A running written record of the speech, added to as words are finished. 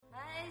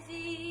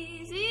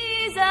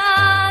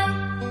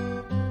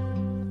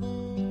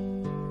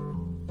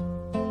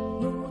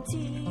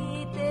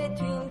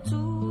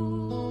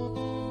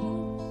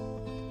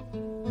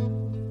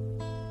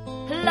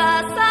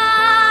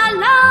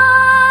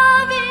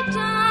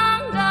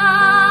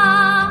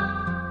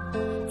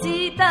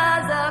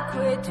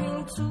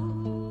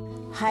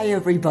Hi,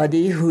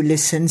 everybody who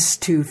listens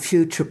to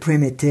Future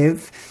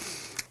Primitive.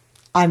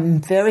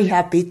 I'm very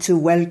happy to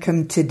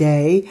welcome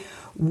today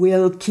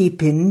Will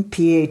Keepin,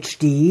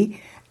 PhD,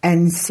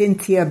 and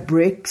Cynthia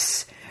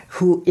Brix,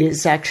 who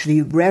is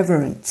actually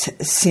Reverend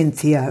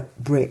Cynthia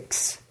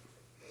Brix.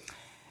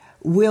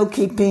 Will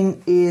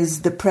Keepin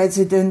is the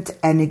president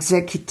and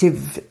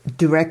executive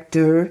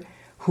director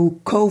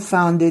who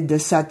co-founded the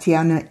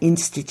Satyana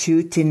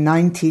Institute in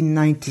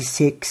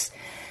 1996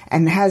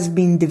 and has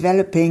been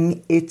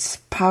developing its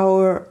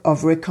power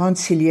of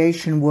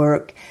reconciliation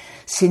work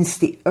since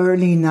the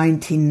early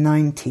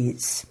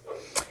 1990s.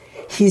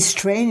 His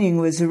training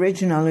was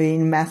originally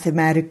in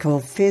mathematical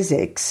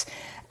physics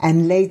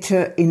and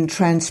later in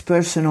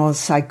transpersonal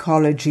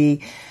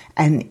psychology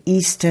and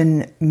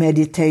Eastern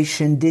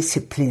meditation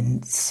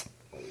disciplines.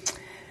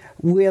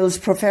 Will's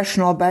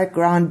professional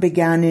background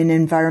began in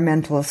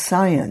environmental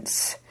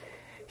science.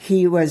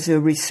 He was a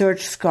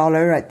research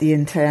scholar at the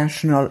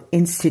International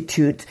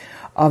Institute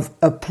of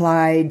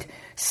Applied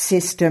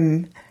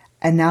System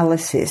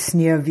Analysis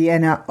near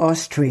Vienna,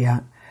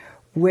 Austria,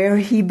 where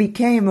he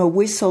became a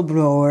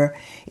whistleblower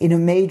in a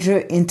major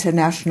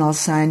international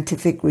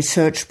scientific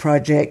research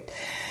project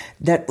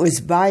that was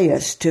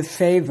biased to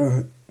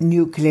favor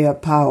nuclear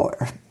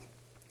power.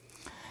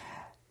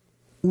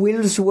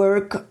 Will's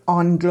work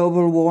on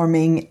global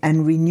warming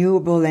and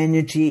renewable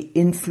energy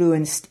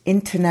influenced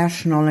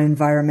international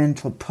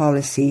environmental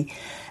policy,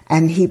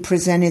 and he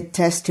presented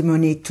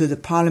testimony to the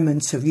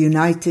parliaments of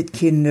United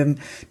Kingdom,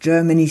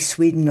 Germany,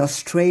 Sweden,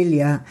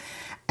 Australia,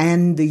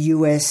 and the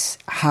U.S.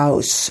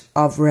 House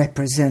of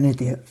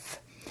Representatives.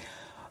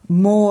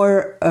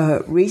 More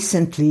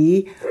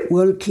recently,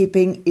 Will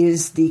Keepin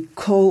is the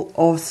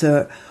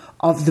co-author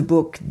of the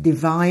book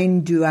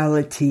Divine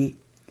Duality,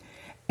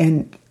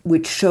 and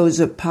which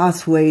shows a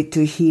pathway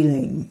to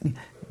healing,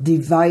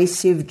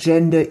 divisive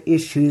gender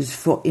issues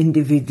for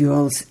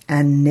individuals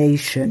and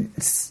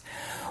nations.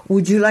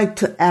 Would you like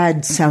to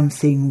add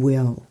something,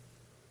 Will?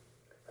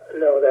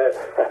 No, that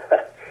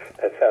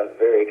sounds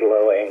very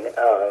glowing.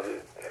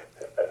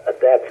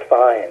 That's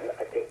fine.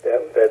 I think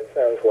that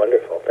sounds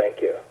wonderful. Thank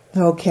you.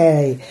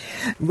 Okay.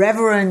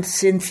 Reverend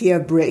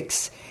Cynthia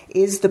Brix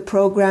is the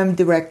program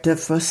director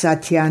for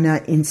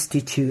Satyana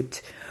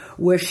Institute,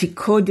 where she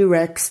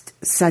co-directs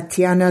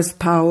Satyana's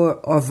Power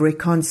of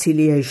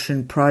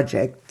Reconciliation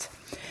project.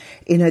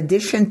 In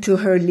addition to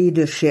her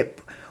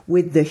leadership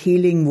with the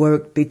healing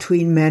work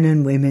between men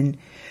and women,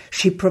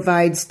 she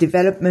provides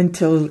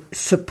developmental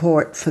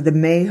support for the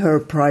Mayher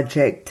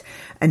Project,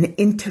 an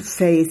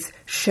interfaith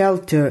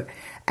shelter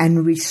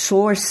and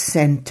resource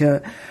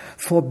center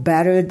for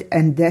battered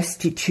and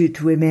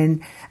destitute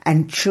women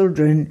and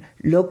children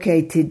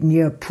located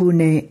near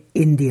Pune,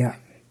 India.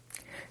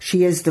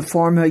 She is the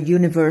former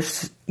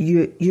Unitarian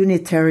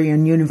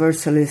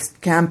Universalist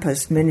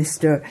campus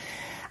minister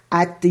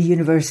at the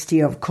University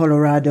of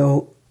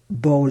Colorado,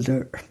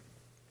 Boulder.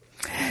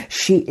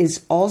 She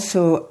is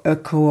also a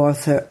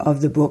co-author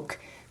of the book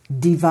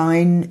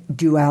Divine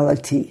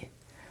Duality,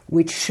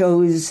 which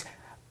shows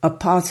a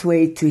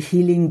pathway to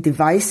healing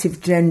divisive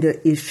gender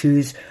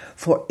issues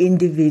for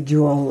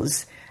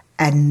individuals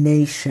and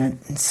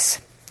nations.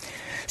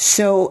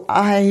 So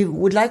I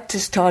would like to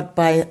start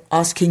by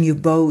asking you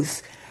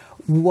both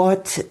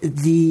what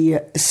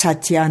the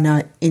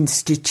Satyana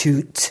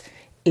Institute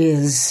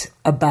is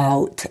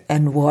about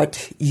and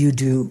what you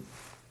do.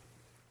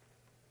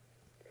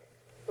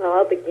 Well,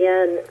 I'll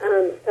begin.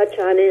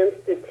 Satyana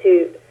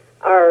Institute,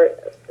 our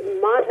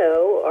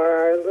motto or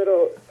our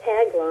little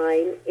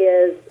tagline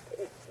is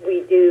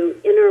we do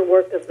inner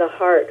work of the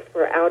heart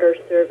for outer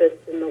service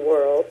in the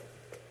world.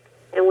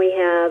 And we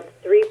have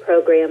 3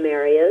 program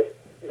areas.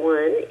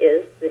 One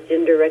is the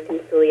Gender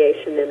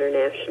Reconciliation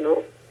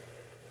International.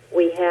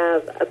 We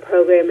have a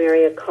program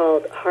area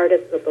called Heart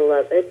of the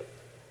Beloved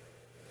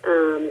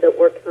that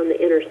works on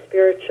the inner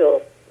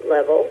spiritual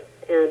level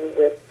and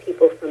with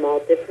people from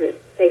all different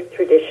faith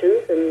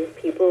traditions and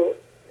people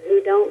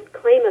who don't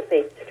claim a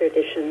faith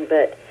tradition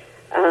but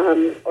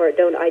or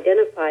don't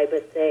identify,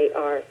 but they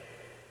are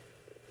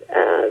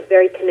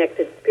very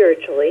connected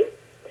spiritually.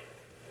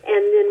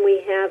 And then we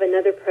have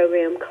another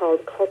program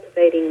called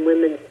Cultivating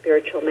Women's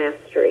Spiritual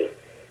Mastery,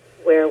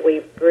 where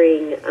we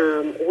bring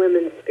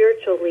women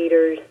spiritual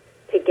leaders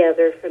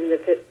together from the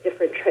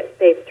different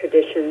faith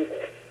traditions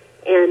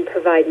and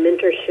provide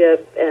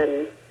mentorship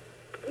and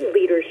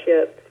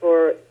leadership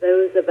for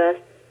those of us,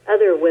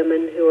 other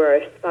women who are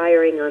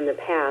aspiring on the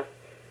path,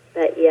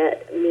 but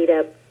yet meet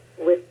up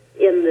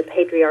within the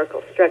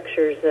patriarchal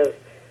structures of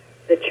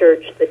the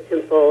church, the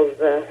temple,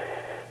 the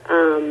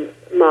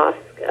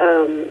mosque,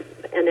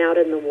 and out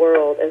in the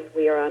world as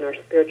we are on our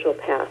spiritual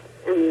path.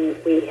 And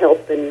we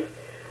help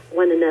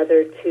one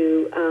another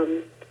to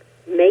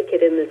make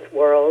it in this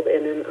world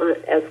and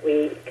as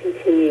we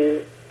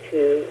continue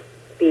to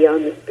be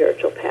on the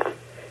spiritual path.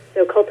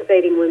 So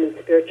Cultivating Women's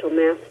Spiritual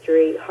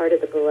Mastery, Heart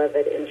of the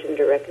Beloved, and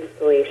Gender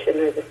Reconciliation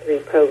are the 3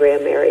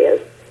 program areas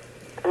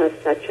of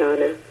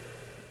Satyana.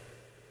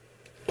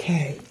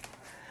 Okay.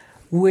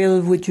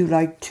 Will, would you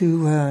like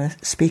to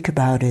speak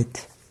about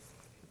it?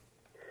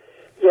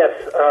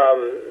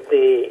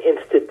 the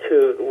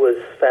Institute was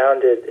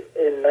founded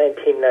in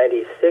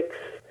 1996.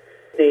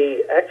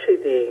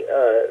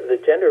 The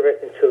gender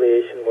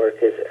reconciliation work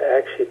is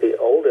actually the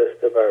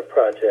oldest of our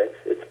projects.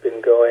 It's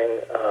been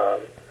going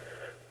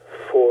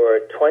for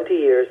 20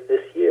 years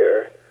this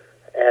year,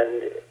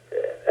 and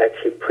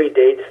actually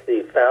predates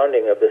the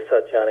founding of the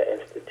Satyana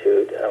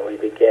Institute. We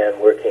began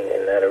working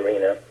in that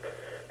arena.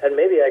 And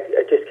maybe I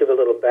just give a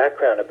little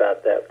background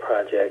about that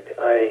project.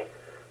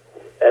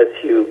 As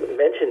you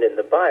mentioned in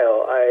the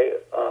bio,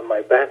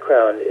 my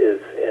background is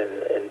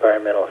in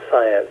environmental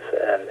science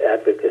and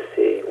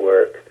advocacy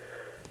work,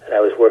 and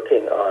I was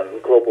working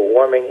on global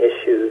warming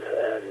issues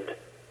and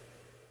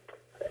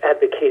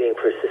advocating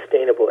for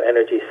sustainable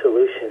energy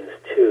solutions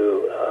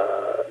to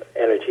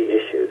energy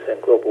issues and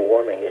global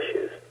warming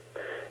issues.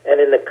 And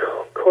in the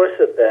course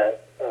of that,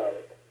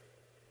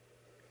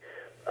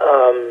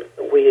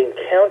 we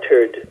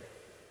encountered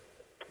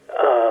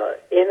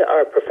in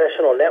our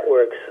professional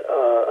networks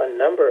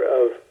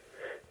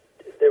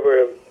there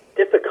were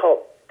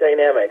difficult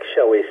dynamics,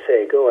 shall we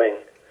say, going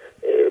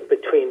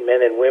between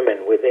men and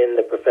women within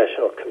the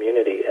professional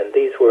community, and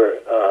these were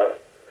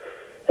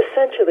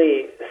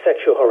essentially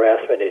sexual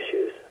harassment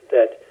issues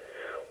that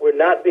were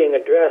not being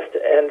addressed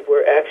and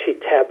were actually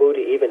taboo to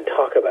even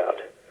talk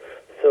about.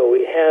 So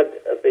we had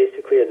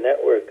basically a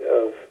network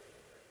of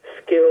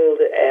skilled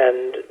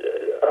and,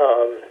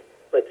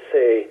 let's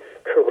say,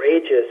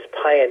 courageous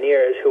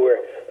pioneers who were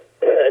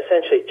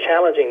essentially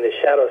challenging the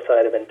shadow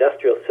side of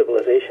industrial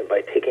civilization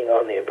by taking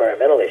on the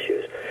environmental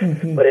issues.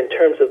 Mm-hmm. But in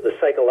terms of the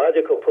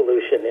psychological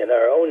pollution in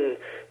our own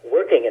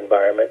working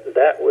environment,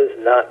 that was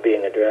not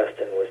being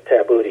addressed and was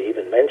taboo to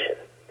even mention.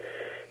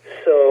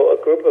 So a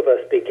group of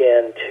us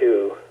began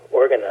to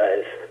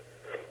organize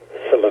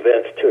some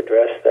events to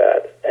address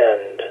that,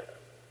 and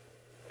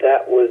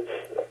that was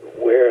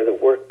where the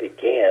work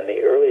began.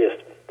 The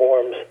earliest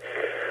forms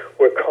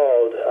were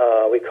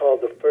we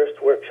called the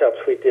first workshops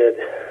we did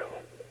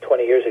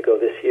 20 years ago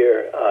this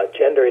year,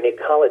 Gender and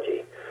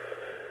Ecology.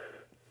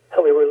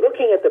 And we were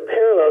looking at the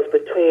parallels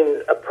between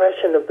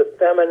oppression of the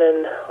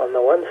feminine on the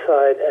one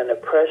side and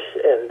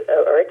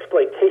or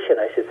exploitation,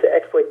 I should say,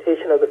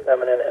 exploitation of the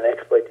feminine and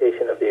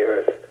exploitation of the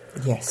earth.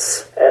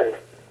 Yes. And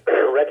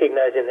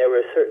recognizing there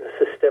were certain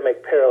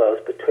systemic parallels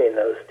between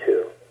those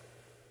two.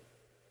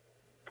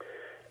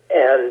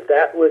 And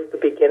that was the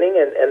beginning,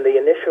 and the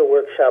initial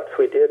workshops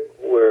we did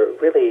were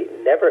really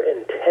never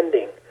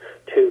intending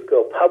to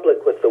go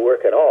public with the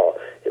work at all.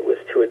 It was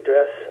to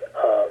address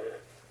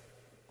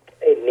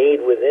a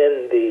need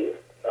within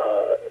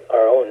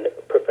our own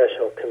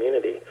professional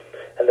community.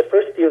 And the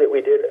first few that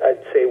we did,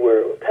 I'd say,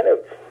 were kind of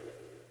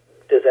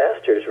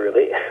disasters,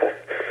 really.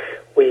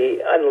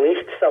 We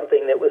unleashed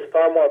something that was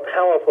far more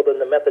powerful than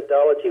the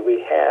methodology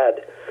we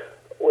had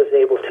was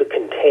able to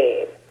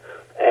contain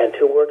and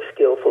to work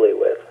skillfully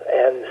with.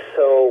 And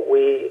so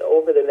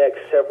over the next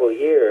several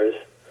years,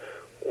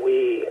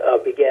 we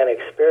began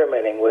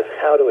experimenting with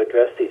how to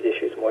address these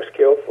issues more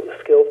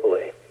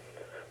skillfully.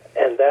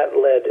 And that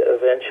led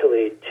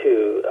eventually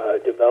to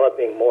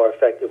developing more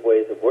effective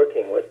ways of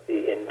working with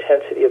the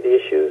intensity of the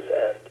issues.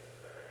 And,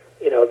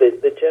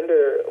 the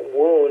gender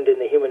wound in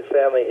the human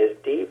family is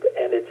deep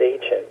and it's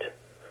ancient.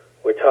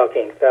 We're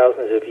talking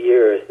thousands of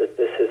years that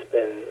this has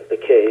been the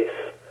case.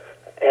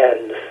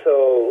 And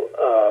so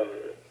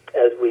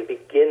as we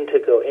begin to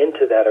go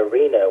into that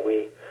arena,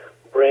 we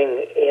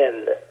bring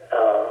in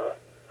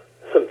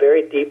some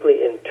very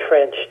deeply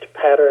entrenched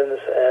patterns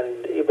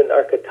and even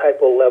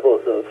archetypal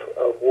levels of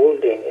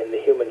wounding in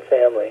the human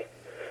family.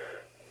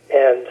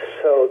 And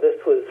so this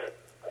was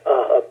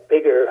a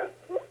bigger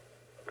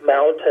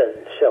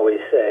mountain, shall we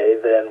say,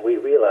 than we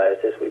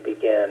realized as we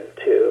began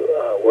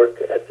to work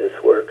at this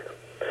work.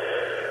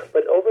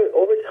 But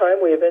over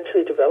time, we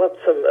eventually developed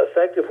some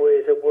effective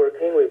ways of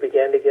working. We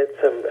began to get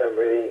some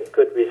really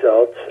good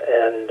results,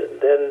 and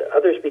then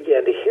others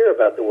began to hear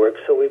about the work,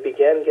 so we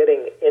began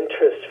getting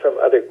interest from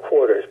other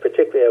quarters,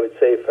 particularly, I would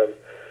say, from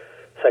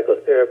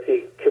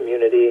psychotherapy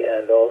community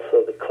and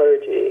also the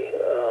clergy.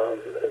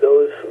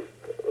 Those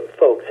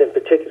folks in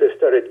particular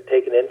started to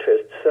take an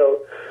interest.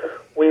 So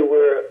we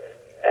were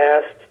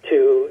asked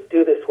to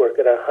do this work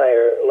at a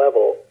higher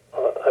level,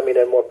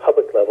 a more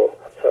public level.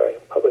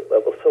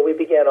 So we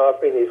began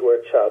offering these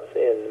workshops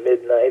in the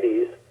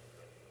mid-'90s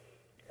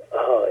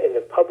in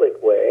a public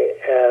way,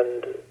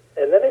 and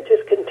then it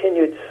just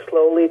continued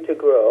slowly to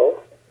grow.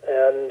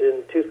 And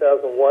in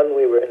 2001,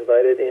 we were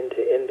invited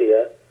into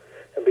India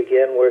and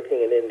began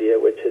working in India,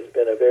 which has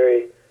been a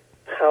very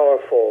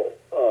powerful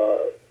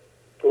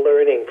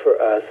learning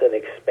for us and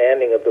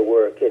expanding of the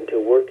work into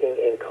working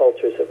in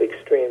cultures of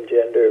extreme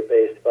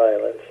gender-based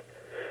violence.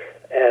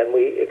 And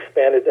we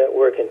expanded that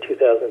work in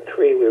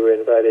 2003. We were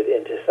invited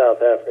into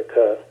South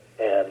Africa,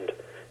 and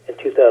in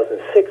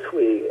 2006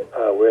 we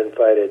were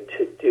invited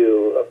to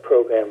do a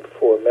program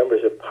for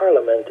members of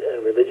parliament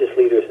and religious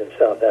leaders in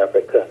South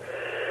Africa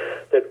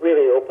that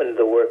really opened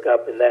the work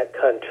up in that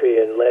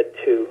country and led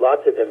to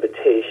lots of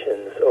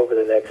invitations over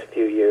the next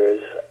few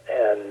years.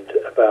 And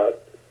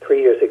about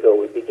 3 years ago,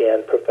 we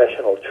began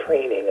professional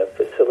training of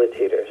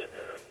facilitators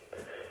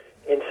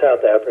in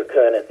South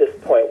Africa, and at this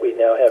point we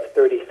now have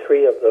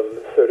 33 of them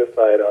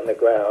certified on the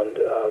ground,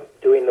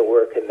 doing the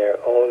work in their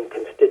own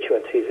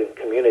constituencies and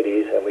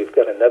communities, and we've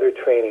got another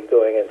training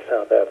going in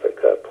South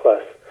Africa,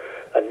 plus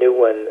a new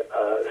one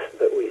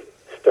that we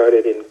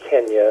started in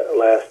Kenya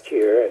last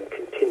year and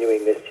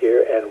continuing this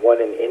year, and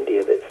one in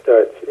India that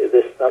starts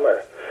this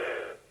summer,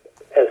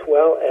 as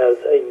well as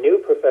a new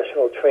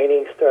professional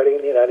training starting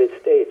in the United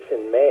States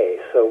in May.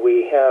 So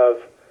we have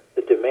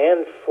the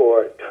demand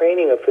for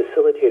training of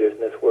facilitators in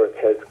this work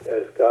has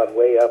gone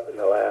way up in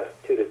the last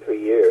 2 to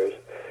 3 years.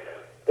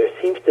 There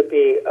seems to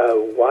be a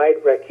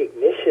wide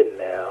recognition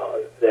now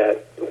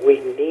that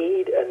we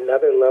need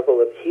another level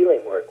of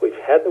healing work.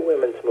 We've had the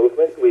women's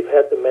movement, we've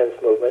had the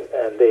men's movement,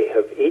 and they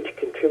have each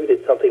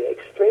contributed something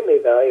extremely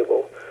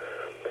valuable.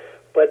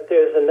 But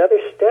there's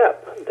another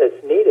step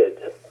that's needed,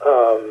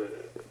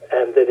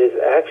 and that is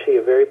actually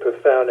a very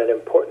profound and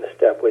important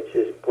step, which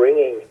is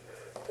bringing,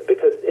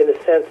 because in a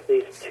sense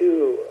these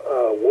two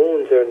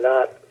wounds are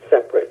not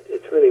separate.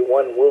 It's really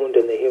one wound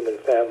in the human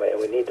family, and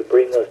we need to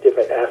bring those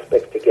different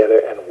aspects together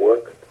and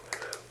work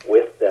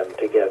with them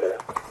together.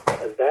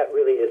 And that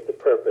really is the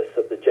purpose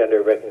of the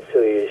Gender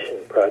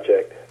Reconciliation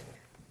Project.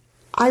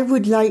 I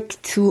would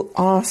like to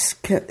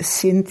ask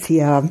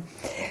Cynthia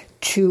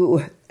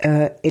to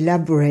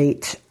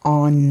elaborate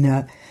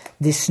on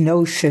this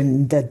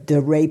notion that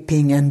the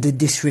raping and the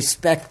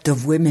disrespect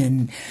of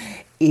women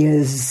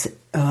is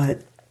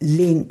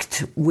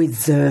linked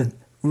with the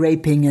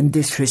raping and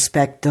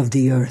disrespect of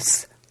the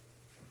earth.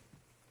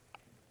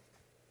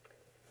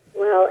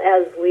 Well,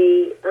 as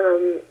we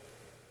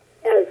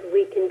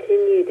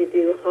continue to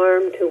do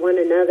harm to one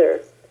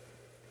another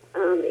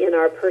in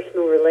our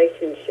personal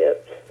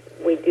relationships,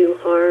 we do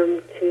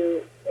harm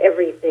to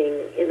everything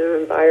in our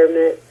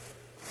environment.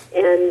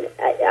 And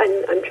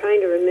I'm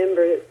trying to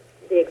remember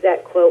the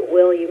exact quote.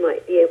 Will, you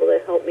might be able to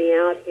help me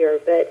out here,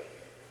 but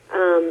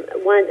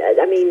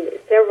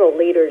several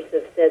leaders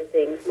have said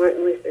things,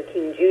 Martin Luther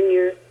King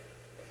Jr.,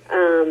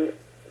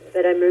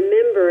 but I'm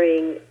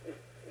remembering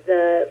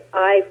the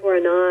eye for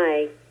an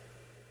eye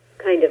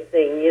kind of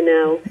thing,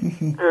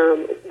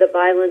 the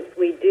violence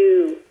we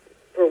do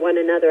for one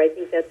another. I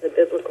think that's a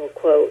biblical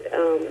quote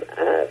of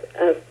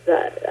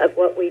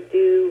what we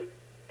do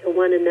to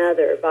one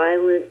another.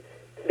 Violence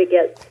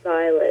begets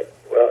violence.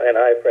 Well, an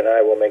eye for an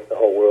eye will make the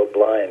whole world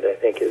blind, I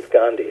think is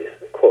Gandhi's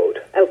quote.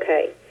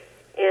 Okay.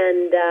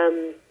 And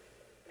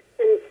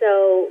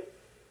so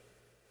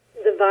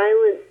the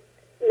violence,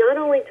 not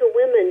only to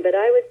women, but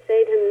I would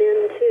say to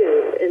men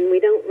too, and we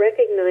don't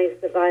recognize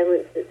the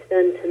violence that's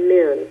done to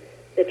men,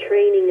 the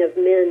training of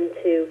men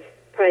to,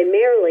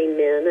 primarily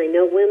men. I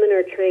know women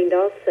are trained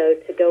also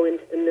to go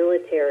into the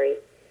military,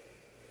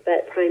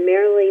 but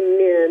primarily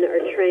men are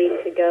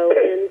trained to go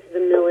into the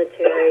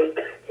military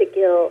to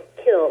kill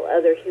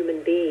other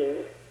human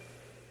beings.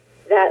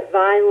 That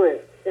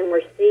violence, and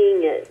we're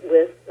seeing it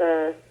with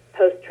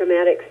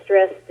post-traumatic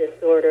stress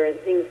disorder and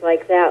things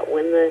like that,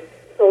 when the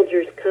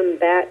soldiers come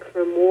back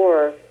from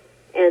war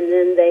and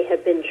then they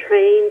have been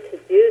trained to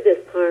do this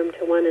harm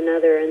to one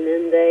another, and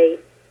then they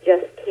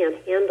just can't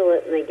handle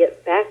it and they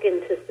get back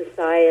into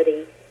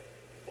society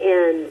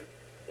and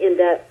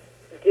end up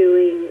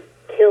doing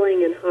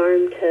killing and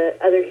harm to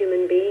other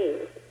human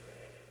beings.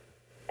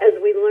 As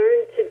we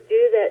learn to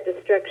do that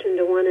destruction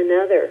to one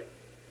another,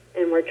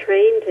 and we're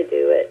trained to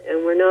do it,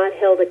 and we're not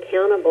held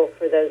accountable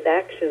for those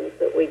actions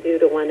that we do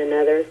to one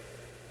another,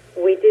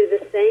 we do the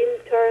same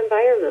to our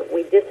environment.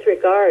 We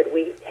disregard.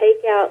 We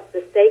take out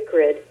the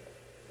sacred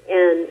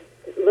and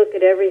look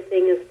at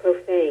everything as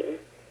profane.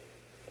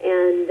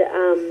 And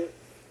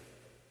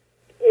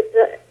it's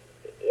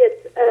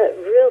a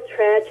real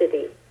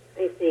tragedy,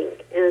 I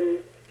think.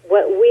 And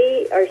what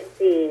we are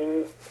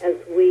seeing as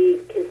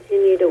we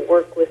continue to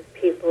work with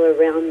people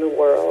around the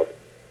world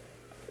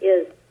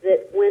is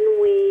that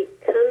when we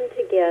come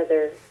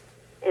together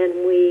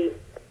and we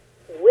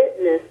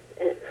witness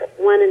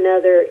one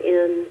another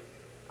in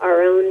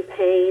our own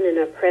pain and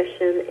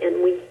oppression,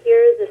 and we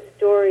hear the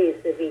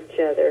stories of each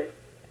other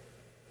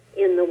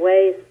in the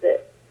ways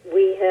that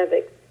we have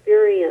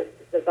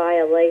experienced the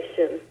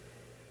violation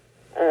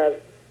of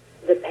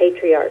the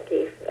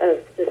patriarchy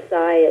of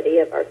society,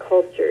 of our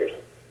cultures,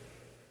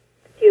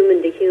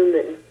 human to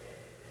human,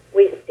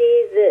 we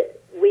see that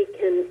we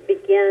can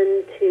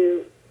begin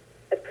to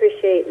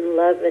appreciate and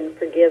love and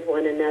forgive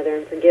one another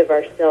and forgive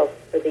ourselves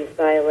for these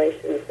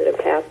violations that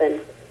have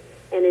happened.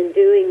 And in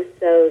doing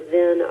so,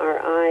 then our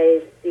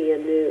eyes see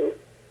anew,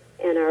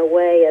 and our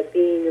way of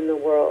being in the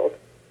world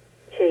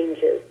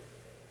changes.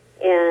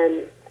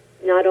 And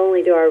not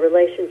only do our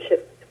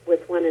relationships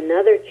with one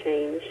another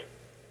change,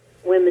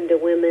 women to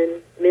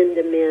women, men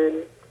to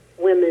men,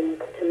 women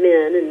to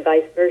men, and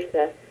vice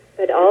versa,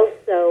 but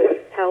also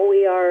how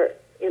we are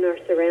in our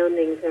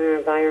surroundings and our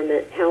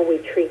environment, how we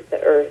treat the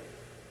earth.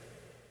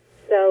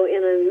 So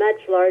in a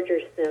much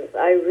larger sense,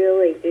 I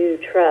really do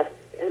trust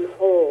and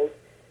hold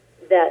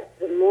that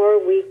the more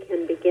we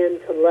can begin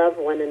to love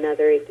one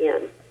another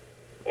again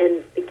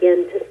and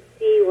begin to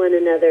see see one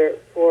another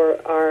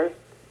for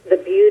the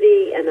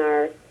beauty and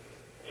our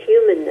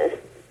humanness,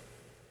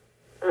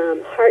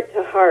 heart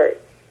to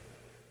heart,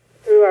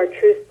 through our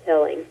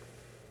truth-telling.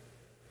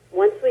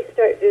 Once we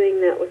start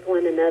doing that with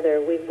one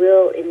another, we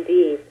will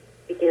indeed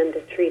begin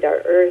to treat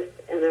our earth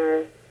and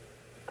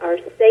our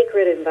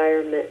sacred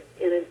environment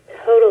in a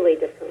totally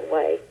different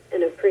way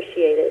and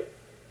appreciate it.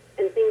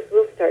 And things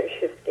will start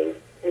shifting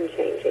and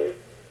changing.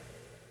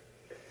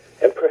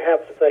 And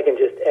perhaps if I can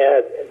just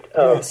add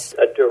Yes.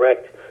 a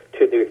direct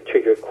to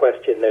your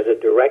question, there's a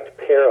direct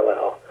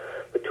parallel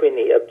between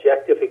the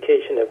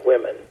objectification of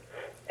women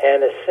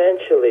and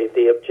essentially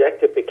the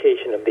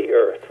objectification of the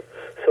earth.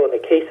 So in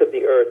the case of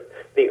the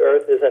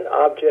earth is an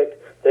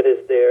object that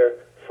is there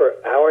for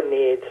our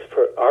needs,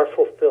 for our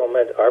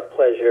fulfillment, our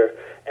pleasure,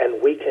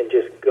 and we can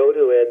just go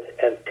to it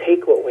and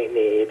take what we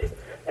need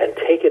and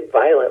take it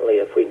violently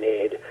if we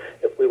need.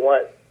 If we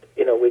want,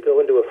 we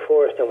go into a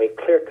forest and we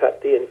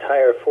clear-cut the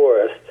entire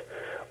forest,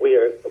 we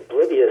are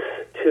oblivious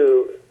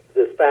to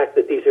the fact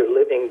that these are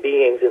living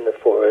beings in the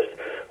forest.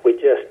 We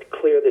just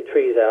clear the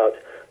trees out.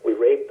 We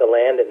rape the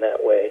land in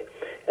that way.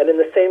 And in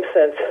the same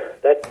sense,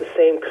 that's the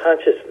same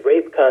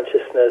rape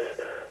consciousness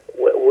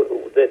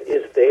that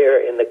is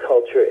there in the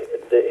culture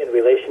in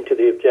relation to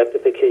the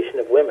objectification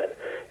of women.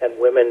 And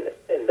women,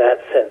 in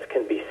that sense,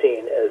 can be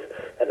seen as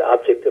an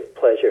object of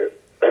pleasure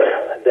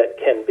that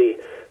can be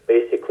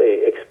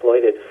basically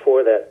exploited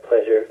for that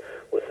pleasure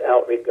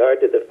without regard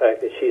to the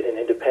fact that she's an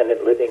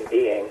independent living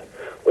being,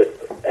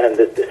 and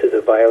that this is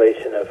a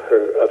violation of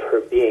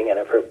her being and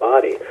of her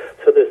body.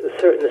 So there's a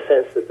certain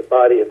sense that the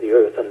body of the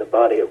earth and the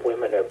body of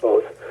women are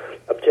both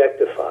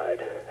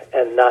objectified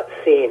and not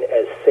seen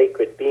as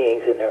sacred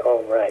beings in their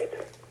own right.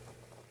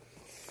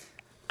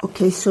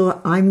 Okay,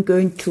 so I'm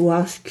going to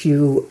ask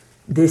you,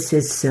 this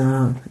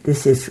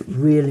is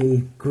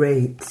really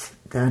great,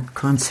 that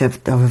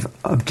concept of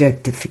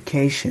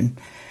objectification,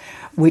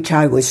 which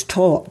I was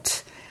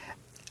taught.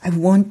 I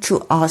want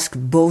to ask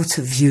both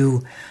of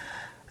you,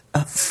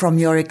 from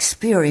your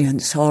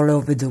experience all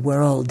over the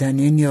world and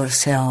in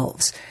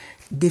yourselves,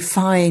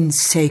 define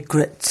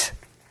sacred.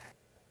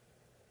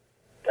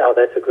 Oh,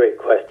 that's a great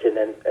question,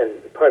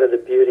 and part of the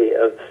beauty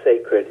of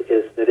sacred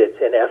is that it's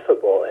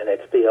ineffable and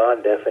it's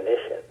beyond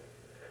definition.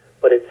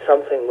 But it's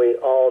something we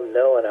all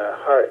know in our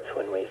hearts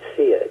when we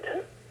see it,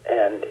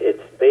 and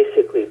it's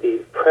basically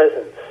the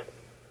presence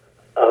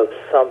of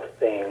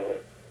something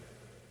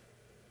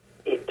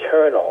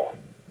eternal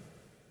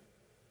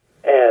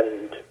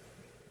and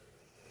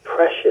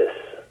precious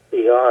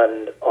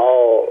beyond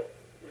all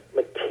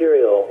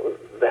material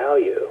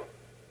value.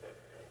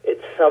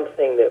 It's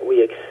something that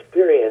we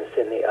experience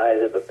in the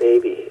eyes of a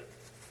baby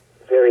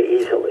very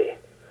easily.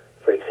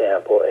 For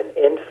example, an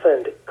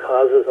infant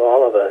causes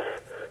all of us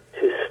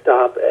to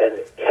stop and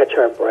catch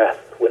our breath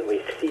when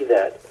we see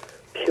that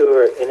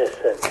pure,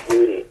 innocent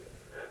beauty.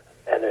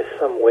 And there's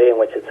some way in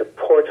which it's a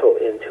portal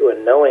into a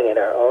knowing in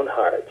our own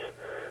hearts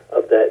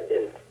of that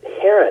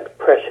inherent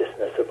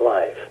preciousness of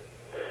life.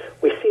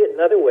 We see it in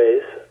other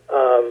ways,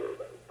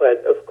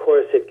 but of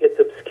course it gets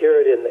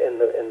obscured in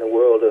the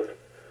world of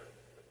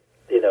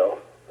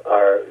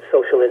our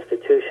social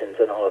institutions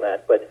and all of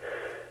that. But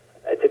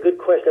it's a good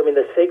question. I mean,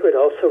 the sacred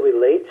also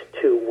relates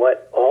to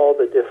what all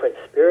the different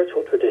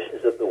spiritual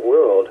traditions of the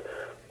world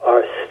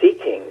are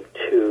seeking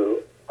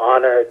to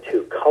honor,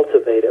 to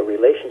cultivate a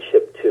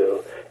relationship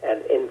to,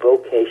 and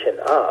invocation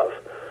of.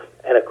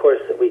 And of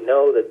course, we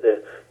know that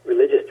the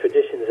religious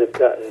traditions have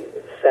gotten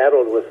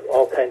saddled with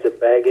all kinds of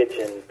baggage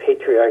and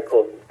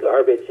patriarchal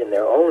garbage in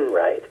their own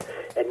right,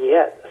 and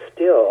yet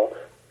still,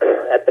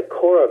 at the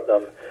core of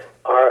them,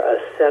 are a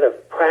set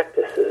of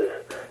practices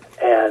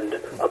and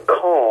a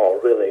call,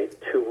 really,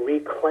 to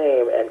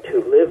reclaim and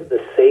to live the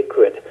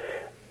sacred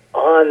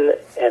on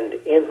and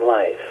in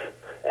life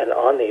and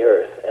on the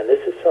earth. And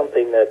this is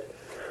something that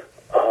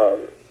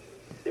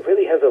it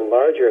really has a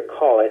larger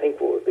call. I think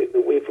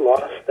we've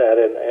lost that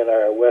in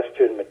our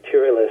Western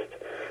materialist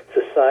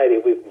society.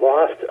 We've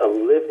lost a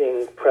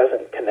living,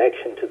 present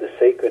connection to the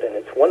sacred, and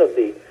it's one of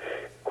the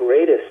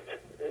greatest,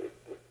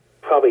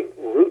 probably,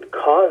 root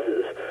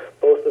causes,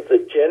 both of the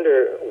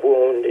gender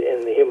wound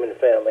in the human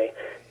family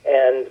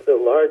and the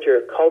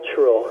larger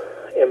cultural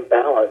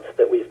imbalance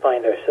that we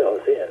find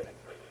ourselves in.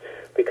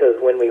 Because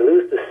when we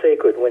lose the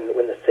sacred, when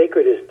the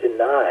sacred is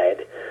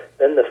denied,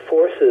 then the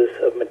forces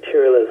of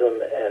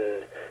materialism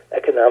and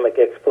economic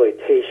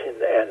exploitation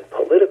and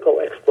political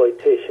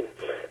exploitation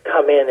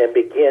come in and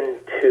begin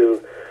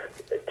to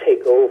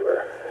take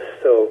over.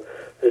 So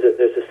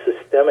there's a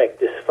systemic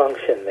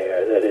dysfunction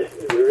there that is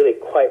really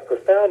quite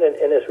profound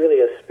and is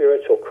really a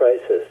spiritual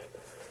crisis.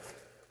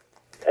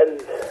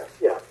 And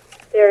yeah,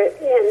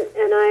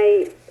 and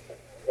I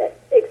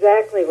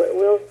exactly what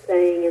Will's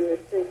saying in the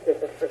sense of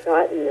the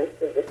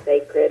forgottenness of the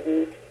sacred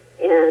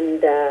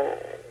and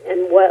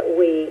what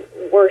we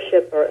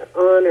worship or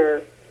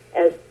honor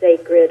as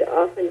sacred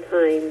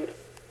oftentimes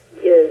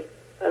is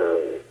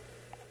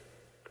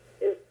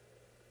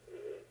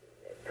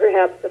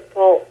perhaps a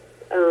false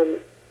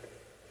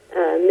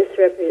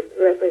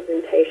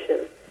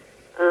misrepresentation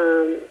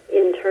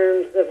in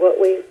terms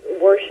we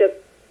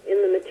worship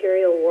in the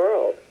material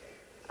world.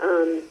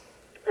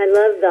 I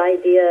love the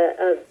idea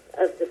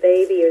of the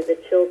baby or the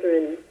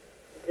children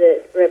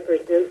that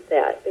represent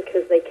that,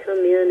 because they come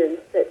in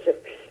such a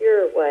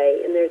pure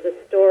way. And there's a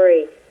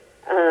story,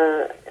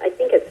 I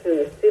think it's from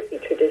the Sufi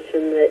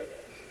tradition, that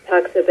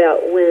talks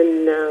about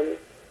when a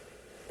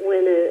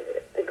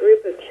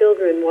group of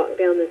children walk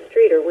down the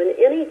street, or when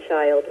any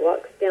child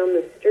walks down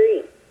the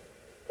street,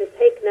 to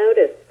take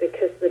notice,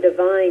 because the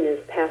divine is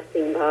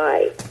passing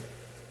by.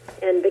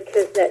 And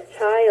because that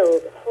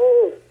child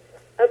holds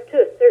up to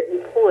a certain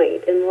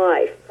point in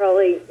life,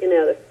 probably,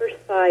 the first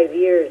 5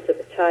 years of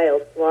a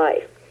child's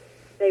life,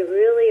 they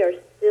really are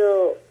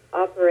still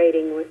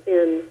operating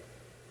within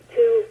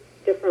two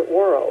different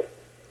worlds.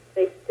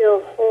 They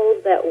still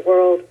hold that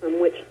world from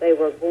which they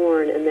were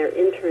born, and they're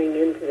entering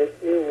into this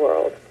new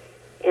world.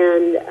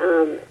 And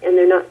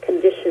they're not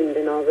conditioned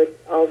in all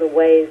the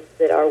ways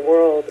that our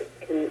world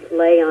can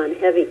lay on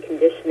heavy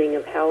conditioning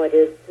of how it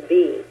is to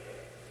be.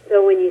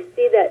 So when you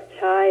see that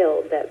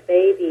child, that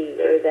baby,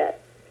 or that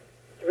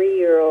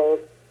 3-year-old,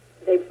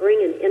 they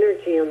bring an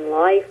energy and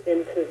life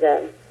into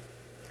the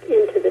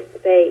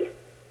space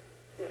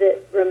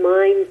that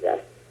reminds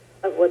us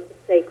of what the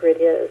sacred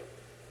is,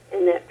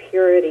 and that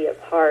purity of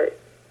heart.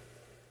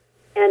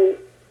 And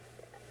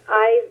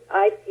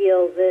I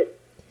feel that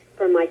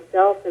for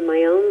myself in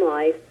my own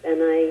life,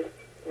 and I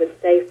would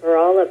say for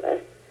all of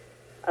us,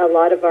 a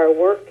lot of our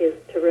work is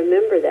to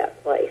remember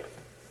that place,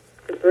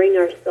 to bring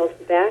ourselves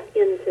back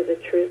into the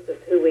truth of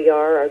who we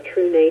are, our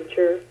true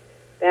nature,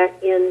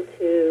 back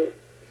into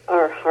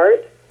our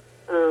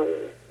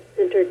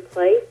heart-centered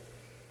place,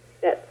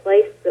 that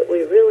place that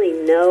we really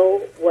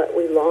know what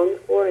we long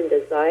for and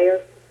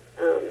desire,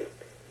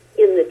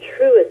 in the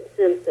truest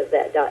sense of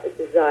that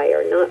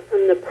desire, not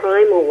from the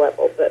primal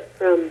level, but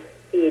from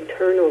the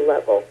eternal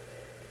level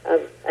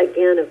of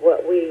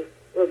what we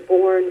were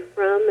born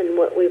from and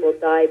what we will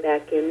die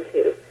back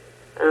into,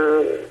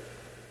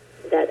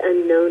 that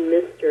unknown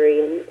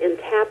mystery, and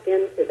tap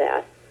into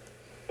that.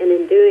 And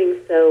in doing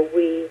so,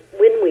 when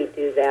we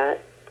do that,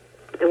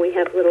 and we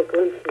have little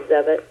glimpses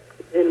of it,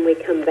 then we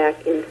come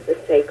back into the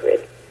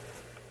sacred.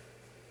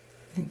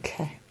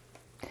 Okay.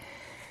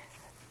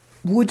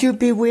 Would you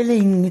be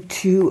willing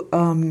to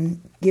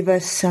give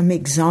us some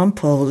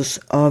examples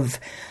of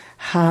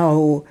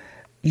how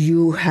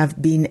you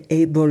have been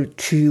able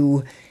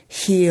to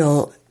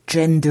heal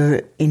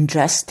gender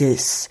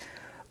injustice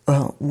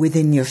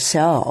within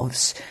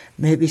yourselves?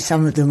 Maybe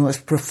some of the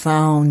most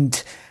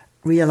profound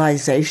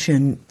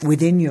realization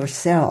within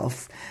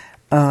yourself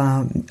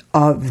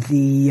of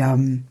the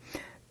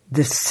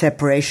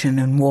separation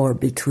and war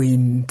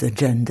between the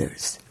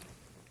genders.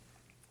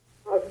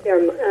 I'll share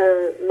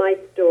my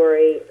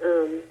story,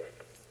 and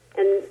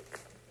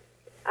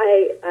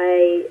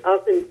I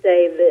often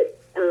say that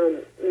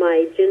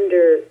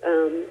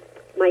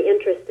my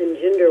interest in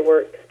gender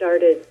work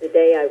started the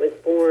day I was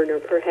born, or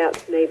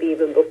perhaps maybe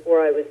even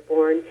before I was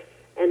born.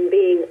 And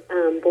being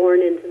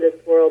born into this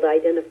world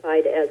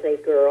identified as a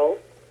girl,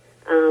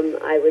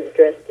 I was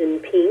dressed in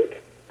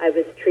pink. I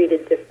was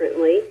treated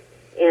differently,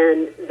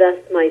 and thus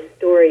my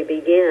story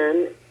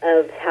began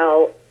of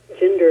how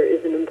gender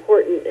is an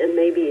important and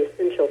maybe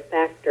essential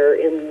factor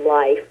in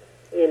life,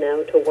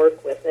 to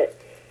work with it.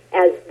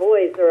 As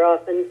boys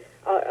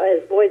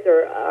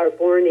are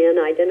born in,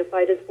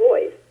 identified as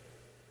boys.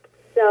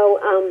 So,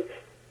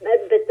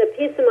 but the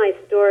piece of my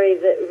story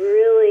that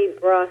really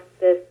brought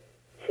this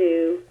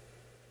to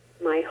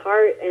my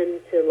heart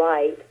and to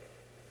light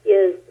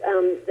is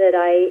that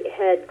I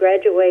had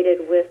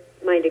graduated with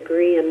my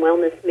degree in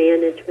wellness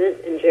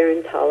management and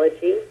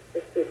gerontology.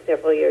 This was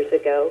several years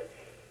ago.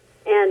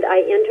 And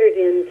I entered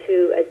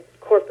into a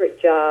corporate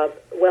job,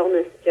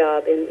 wellness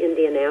job in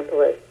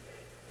Indianapolis,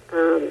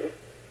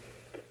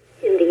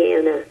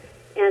 Indiana.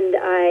 And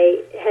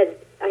I had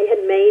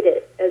made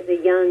it as a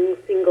young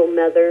single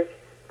mother.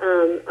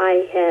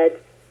 I had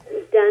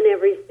done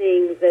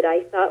everything that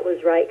I thought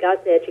was right,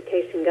 got the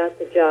education, got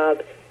the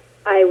job.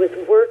 I was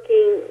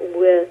working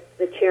with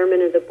the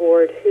chairman of the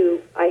board who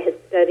I had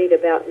studied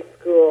about in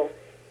school,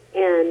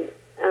 and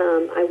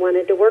I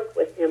wanted to work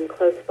with him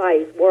close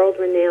by. He's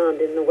world-renowned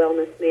in the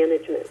wellness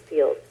management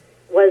field,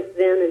 was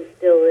then and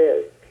still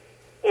is.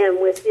 And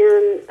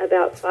within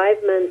about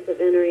 5 months of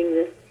entering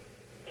this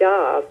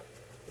job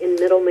in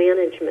middle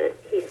management,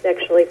 he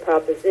sexually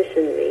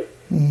propositioned me.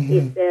 Mm-hmm. He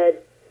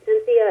said,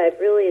 "Cynthia, I've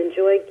really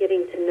enjoyed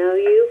getting to know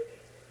you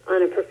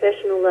on a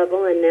professional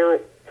level, and now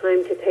it's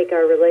time to take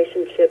our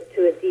relationship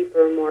to a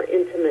deeper, more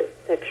intimate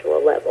sexual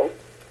level."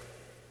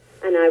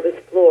 And I was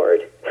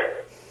floored.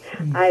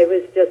 Mm-hmm. I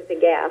was just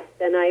aghast,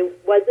 and I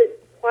wasn't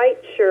quite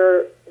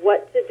sure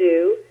what to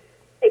do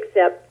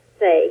except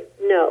say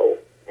no,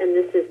 and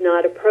this is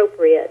not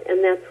appropriate,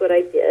 and that's what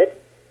I did.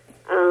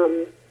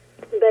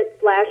 But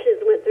flashes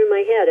went through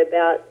my head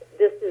about,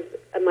 this is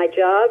my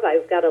job,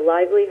 I've got a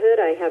livelihood,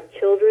 I have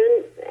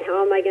children,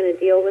 how am I going to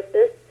deal with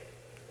this?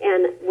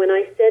 And when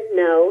I said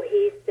no,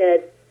 he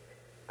said,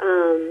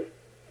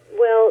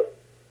 well,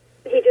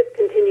 he just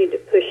continued to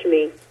push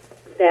me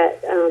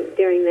that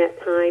during that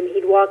time,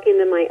 he'd walk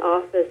into my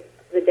office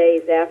the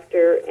days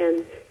after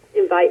and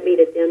invite me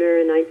to dinner,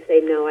 and I'd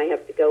say, no, I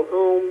have to go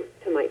home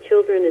to my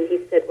children, and he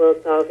said, well,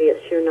 it's obvious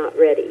you're not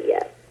ready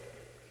yet.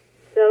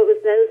 So it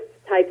was those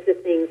types of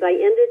things. I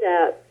ended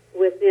up,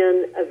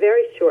 within a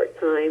very short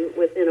time,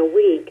 within a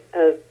week,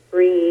 of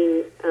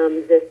bringing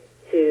this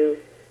to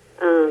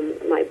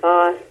my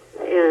boss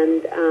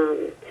and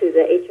to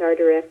the HR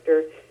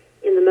director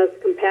in the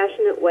most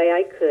compassionate way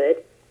I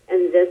could.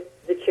 And the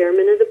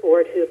chairman of the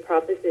board who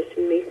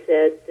propositioned me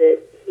said that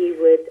he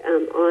would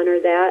honor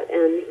that,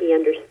 and he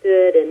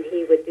understood, and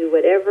he would do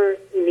whatever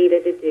he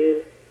needed to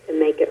do to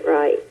make it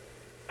right.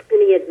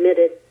 And he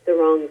admitted the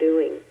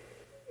wrongdoing.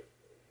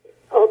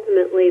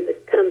 Ultimately, the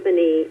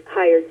company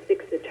hired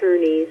 6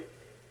 attorneys.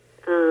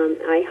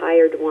 I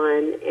hired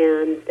one,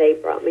 and they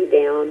brought me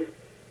down,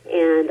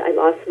 and I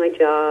lost my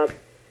job.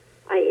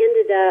 I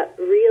ended up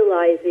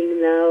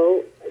realizing,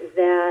 though,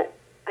 that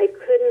I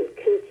couldn't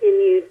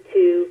continue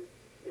to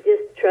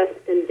distrust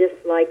and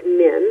dislike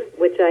men,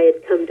 which I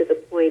had come to the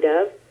point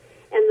of.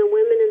 And the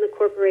women in the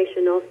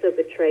corporation also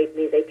betrayed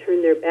me. They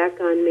turned their back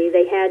on me.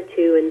 They had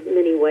to, in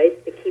many ways,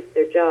 to keep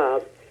their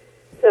jobs.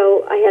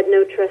 So I had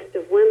no trust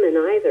of women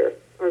either,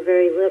 or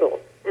very little.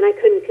 And I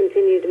couldn't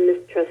continue to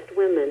mistrust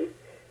women.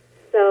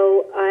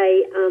 So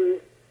I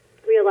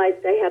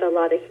realized I had a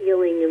lot of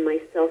healing in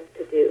myself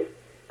to do.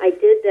 I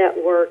did that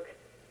work,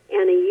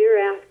 and a year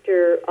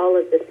after all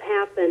of this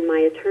happened, my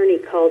attorney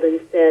called and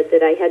said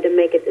that I had to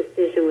make a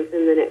decision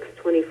within the next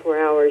 24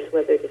 hours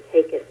whether to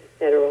take it to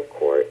federal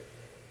court.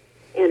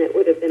 And it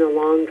would have been a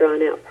long,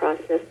 drawn-out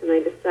process, and I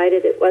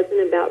decided it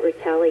wasn't about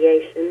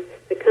retaliation.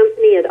 The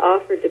company had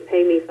offered to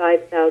pay me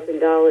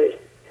 $5,000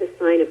 to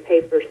sign a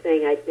paper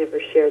saying I'd never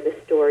share the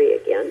story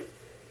again.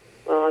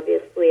 Well,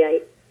 obviously,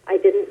 I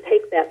didn't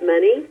take that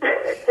money.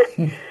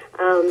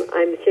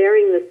 I'm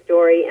sharing the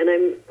story, and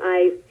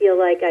I feel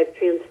like I've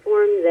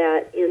transformed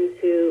that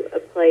into a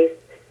place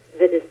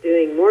that is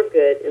doing more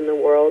good in the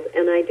world,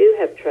 and I do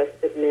have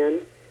trust of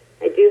men.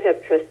 I do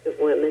have trust of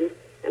women,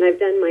 and I've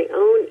done my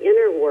own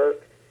inner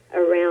work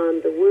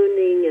around the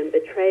wounding and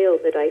betrayal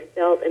that I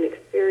felt and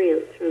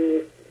experienced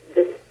from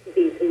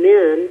these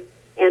men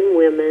and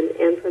women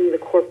and from the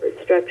corporate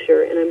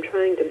structure, and I'm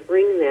trying to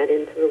bring that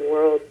into the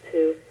world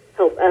to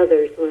help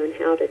others learn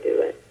how to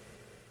do it.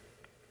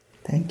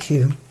 Thank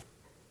you.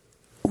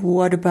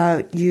 What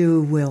about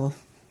you, Will?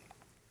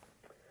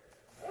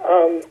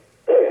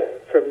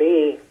 For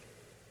me,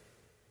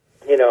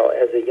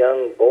 as a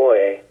young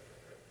boy,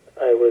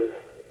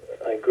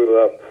 I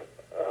grew up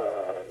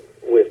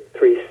with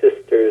 3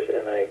 sisters,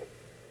 and I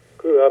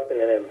grew up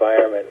in an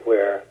environment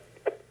where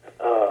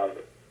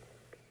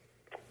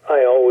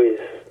I always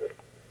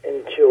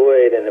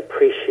enjoyed and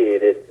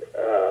appreciated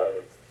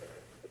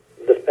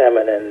the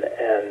feminine,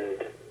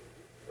 and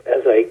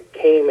as I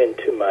came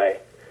into my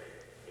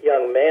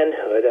young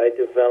manhood, I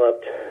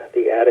developed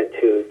the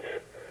attitudes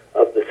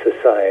of the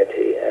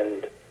society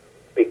and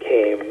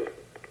became,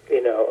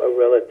 a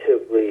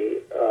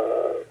relatively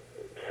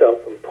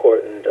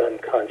self-important,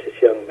 unconscious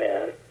young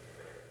man.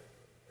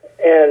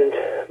 And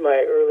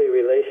my early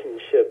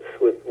relationships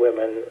with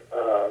women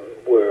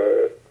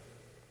were,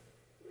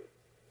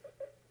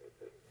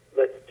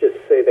 let's just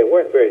say, they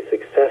weren't very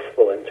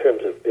successful in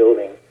terms of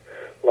building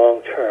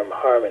long-term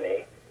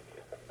harmony.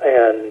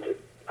 And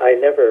I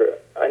never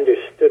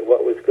understood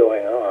what was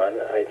going on.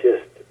 I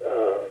just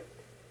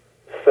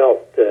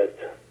felt that,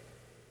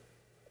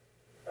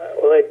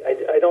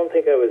 I don't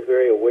think I was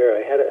very aware.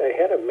 I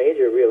had a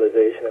major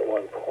realization at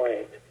one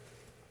point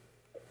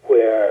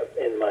where,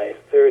 in my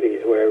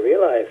 30s, where I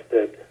realized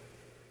that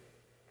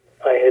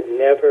I had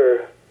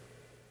never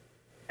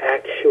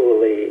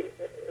actually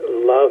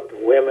loved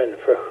women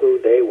for who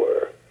they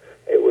were.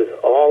 It was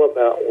all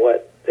about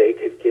what they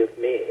could give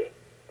me.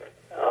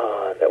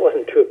 That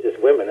wasn't true of just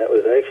women. That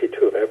was actually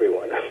true of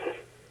everyone.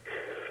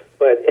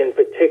 But in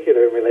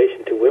particular, in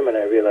relation to women,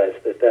 I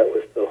realized that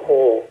was the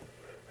whole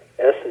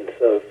essence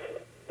of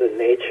the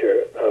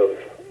nature of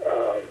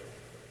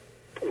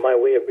my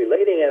way of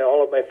relating and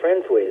all of my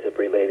friends' ways of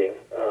relating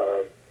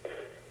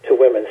to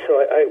women. So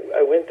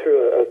I went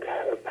through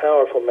a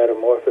powerful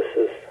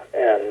metamorphosis,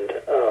 and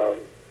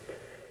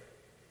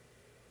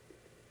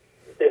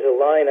there's a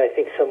line, I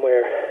think,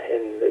 somewhere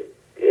in the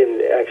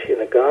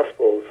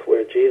Gospels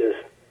where Jesus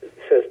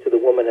says to the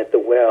woman at the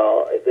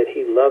well that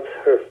he loves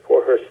her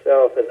for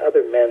herself and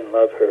other men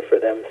love her for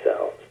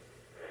themselves.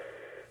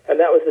 And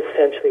that was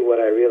essentially what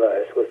I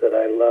realized, was that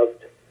I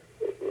loved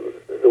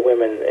the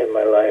women in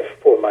my life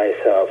for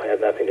myself. I had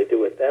nothing to do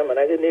with them, and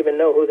I didn't even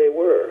know who they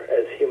were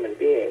as human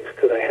beings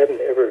because I hadn't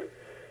ever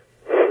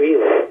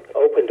really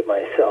opened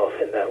myself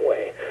in that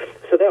way.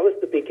 So that was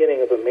the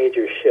beginning of a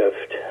major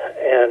shift.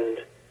 And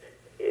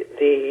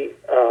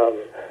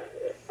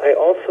I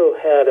also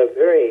had a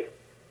very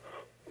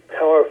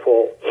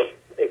powerful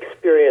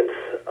experience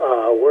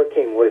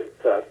working with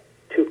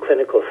 2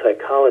 clinical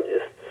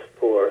psychologists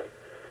for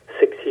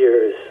 6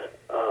 years.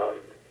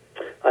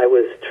 I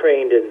was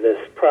trained in this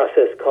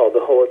process called the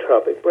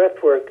holotropic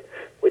breathwork,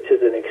 which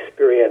is an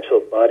experiential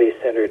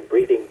body-centered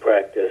breathing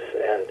practice.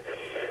 And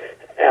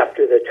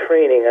after the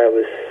training, I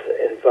was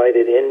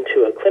invited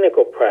into a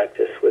clinical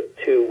practice with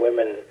two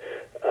women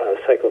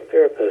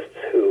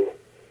psychotherapists who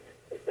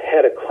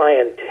had a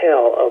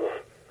clientele of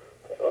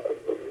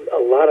a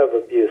lot of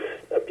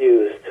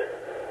abused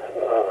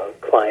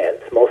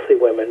clients, mostly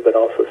women, but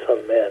also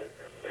some men.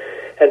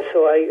 And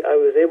so I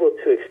was able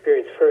to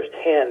experience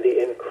firsthand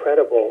the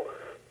incredible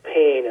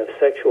pain of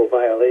sexual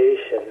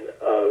violation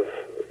of,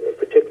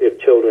 particularly of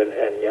children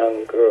and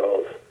young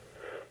girls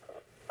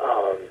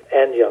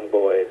and young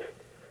boys.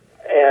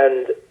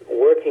 And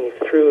working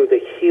through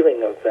the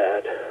healing of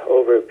that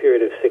over a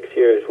period of 6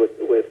 years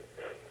with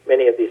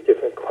many of these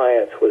different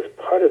clients was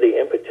part of the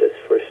impetus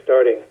for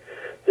starting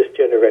this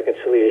gender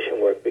reconciliation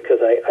work, because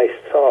I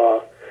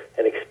saw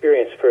and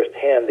experienced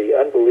firsthand the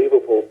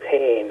unbelievable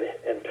pain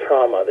and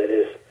trauma that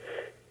is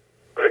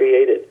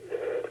created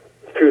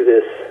through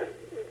this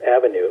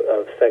avenue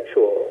of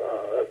sexual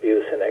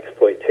abuse and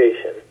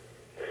exploitation.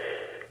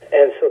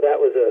 And so that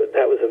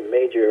was a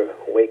major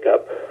wake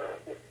up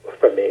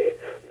for me.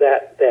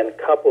 That then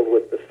coupled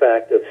with the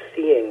fact of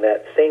seeing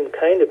that same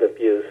kind of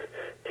abuse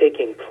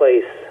taking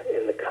place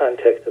in the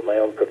context of my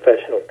own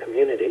professional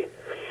community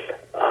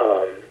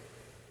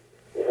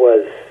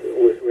was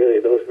really,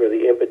 those were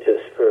the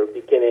impetus for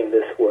beginning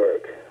this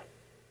work.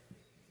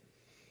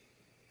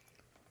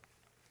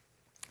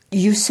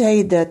 You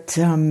say that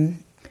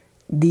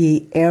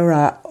the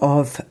era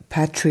of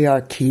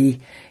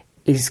patriarchy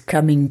is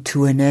coming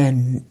to an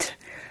end.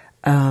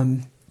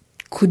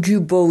 Could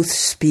you both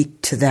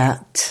speak to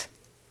that?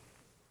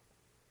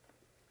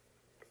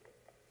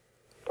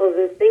 Well,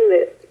 the thing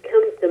that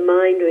comes to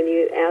mind when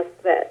you ask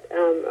that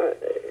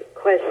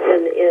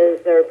question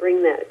is, or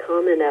bring that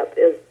comment up,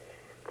 is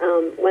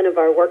one of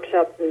our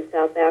workshops in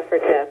South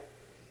Africa.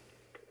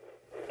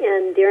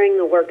 And during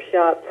the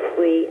workshops,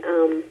 we, at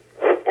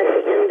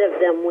the end of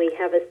them, we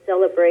have a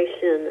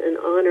celebration, an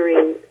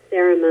honoring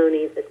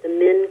ceremony that the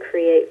men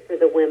create for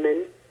the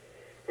women,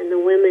 and the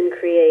women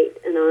create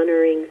an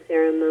honoring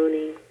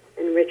ceremony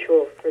and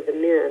ritual for the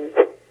men,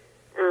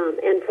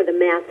 and for the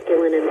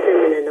masculine and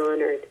feminine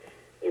honored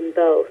in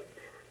both.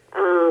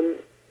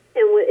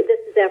 This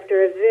is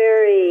after a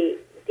very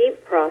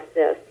deep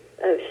process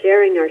of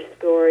sharing our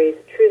stories,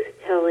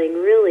 truth-telling,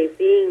 really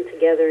being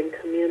together in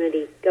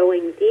community,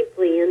 going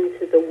deeply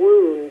into the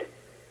wound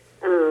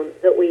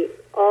that we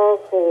all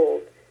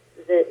hold,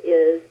 that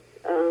is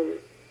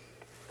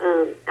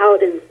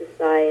out in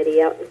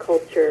society, out in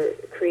culture,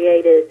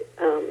 created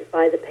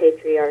by the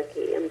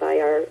patriarchy and by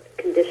our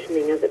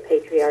conditioning of the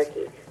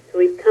patriarchy. So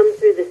we've come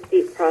through this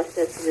deep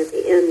process, and at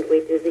the end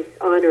we do these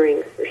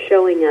honorings for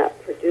showing up,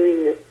 for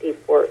doing this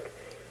deep work,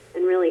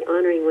 and really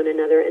honoring one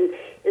another. And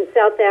in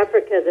South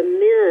Africa, the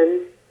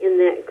men in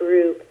that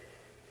group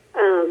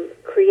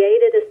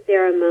created a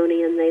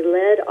ceremony, and they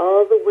led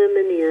all the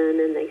women in,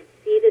 and they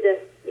seated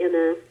us in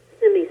a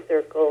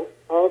semicircle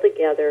all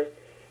together.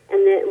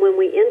 And then when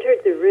we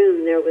entered the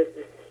room, there was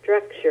this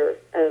structure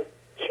of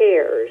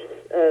chairs,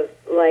 of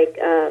like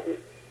a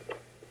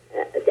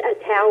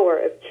tower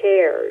of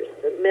chairs,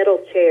 metal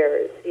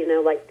chairs,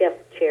 like desk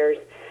chairs,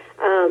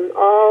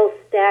 all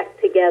stacked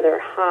together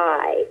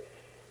high.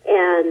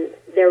 And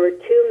there were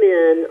two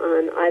men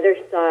on either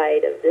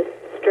side of this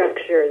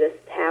structure, this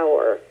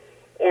tower.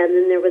 And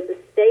then there was a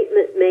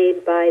statement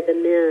made by the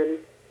men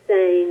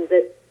saying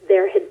that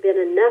there had been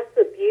enough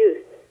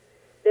abuse.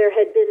 There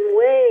had been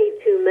way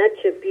too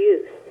much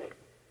abuse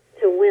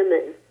to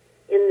women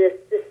in this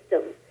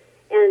system,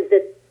 and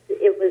that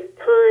it was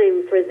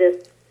time for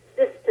this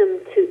system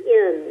to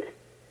end,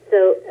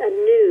 so a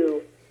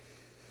new,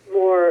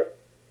 more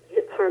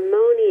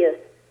harmonious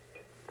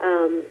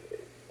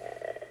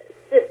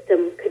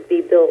system could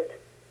be built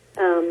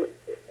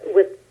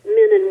with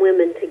men and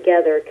women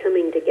together,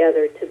 coming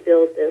together to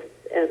build this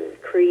and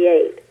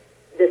create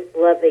this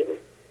loving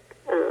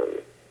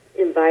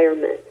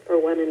environment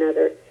for one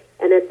another.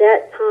 And at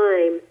that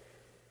time,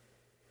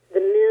 the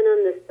men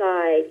on the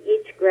side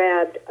each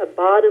grabbed a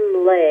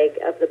bottom leg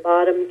of the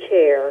bottom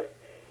chair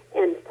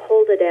and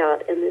pulled it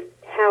out, and this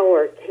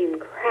tower came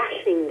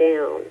crashing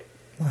down.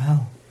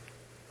 Wow.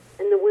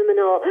 And the women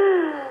all,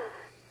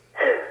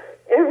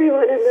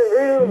 everyone in the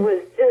room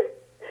was just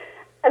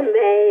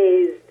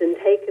amazed and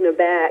taken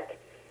aback.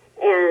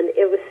 And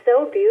it was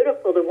so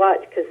beautiful to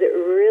watch, because it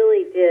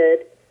really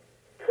did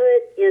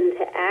put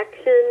into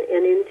action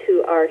and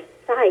into our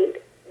sight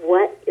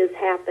what is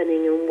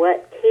happening and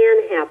what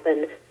can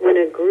happen when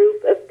a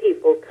group of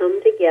people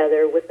come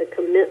together with a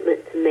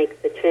commitment to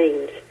make the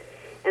change.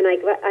 And I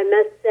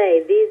must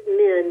say, these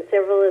men,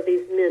 several of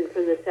these men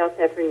from the South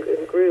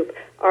African group,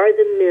 are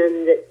the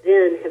men that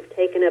then have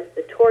taken up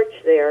the torch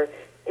there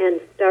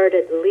and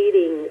started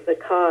leading the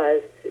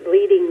cause,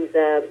 leading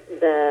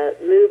the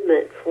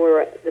movement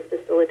for the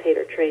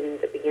facilitator training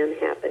that began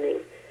happening.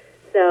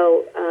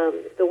 So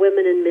the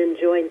women and men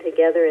joined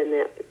together in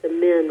that, but the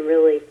men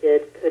really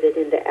did put it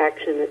into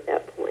action at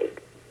that point.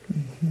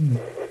 Mm-hmm.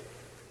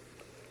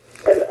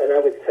 And I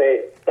would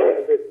say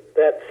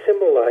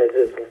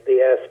symbolizes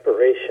the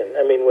aspiration.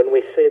 I mean, when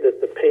we say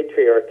that the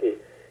patriarchy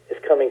is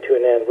coming to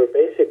an end, we're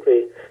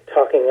basically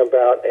talking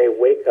about a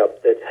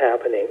wake-up that's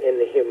happening in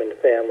the human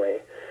family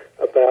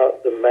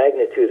about the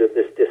magnitude of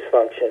this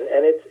dysfunction.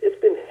 And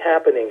it's been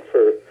happening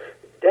for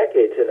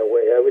decades in a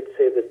way. I would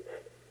say that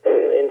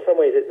in some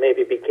ways it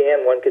maybe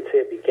began, one could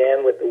say it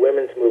began with the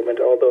women's movement,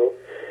 although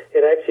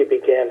it actually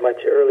began much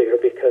earlier,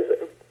 because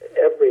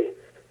every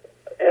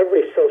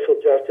social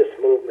justice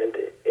movement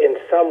in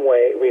some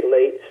way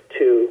relates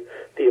to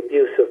the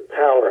abuse of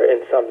power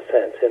in some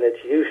sense, and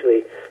it's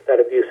usually, that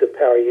abuse of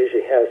power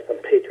usually has some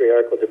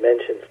patriarchal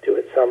dimensions to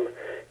it, some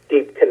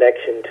deep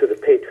connection to the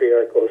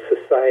patriarchal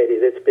society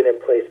that's been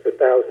in place for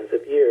thousands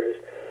of years.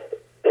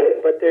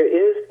 But there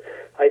is,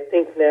 I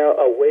think, now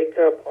a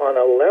wake-up on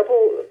a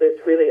level that's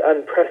really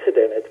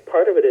unprecedented.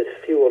 Part of it is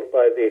fueled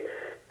by the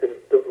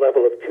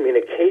level of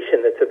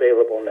communication that's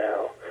available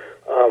now.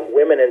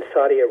 Women in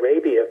Saudi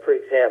Arabia, for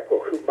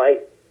example, who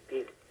might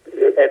be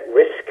at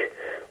risk,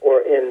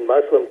 or in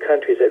Muslim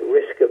countries at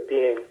risk of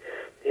being,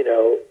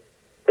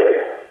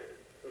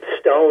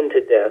 stoned to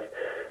death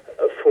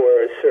for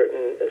a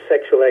certain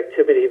sexual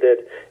activity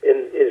that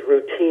is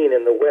routine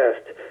in the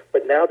West.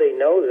 But now they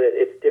know that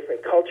it's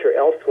different culture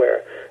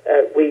elsewhere.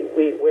 We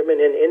women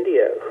in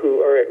India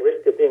who are at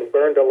risk of being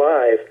burned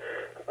alive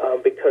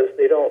because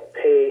they don't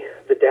pay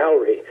the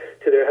dowry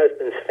to their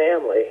husband's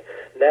family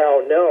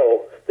now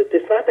know that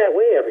it's not that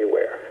way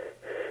everywhere.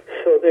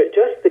 So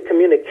just the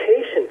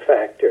communication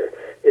factor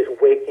is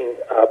waking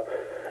up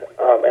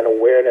an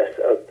awareness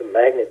of the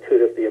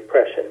magnitude of the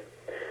oppression.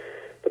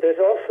 But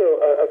there's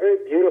also a very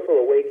beautiful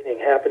awakening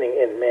happening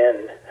in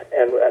men,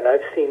 and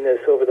I've seen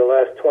this over the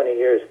last 20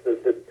 years.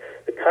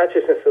 The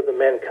consciousness of the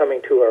men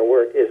coming to our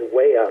work is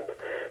way up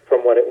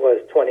from what it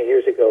was 20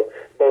 years ago,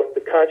 both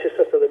the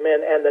consciousness of the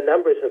men and the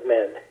numbers of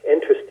men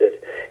interested.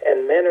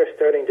 And men are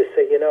starting to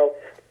say,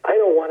 I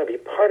don't want to be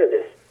part of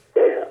this.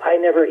 I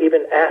never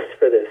even asked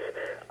for this.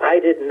 I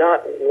did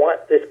not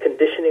want this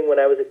conditioning when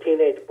I was a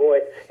teenage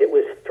boy. It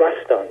was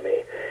thrust on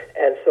me.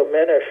 And so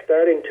men are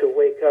starting to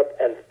wake up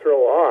and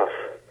throw off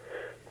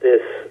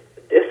this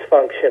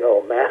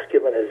dysfunctional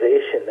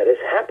masculinization that has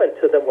happened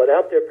to them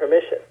without their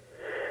permission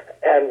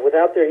and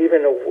without their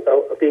even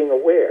being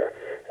aware.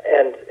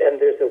 And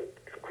there's an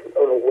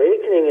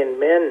awakening in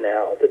men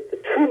now that the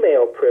true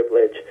male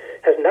privilege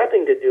has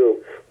nothing to do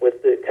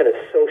with the kind of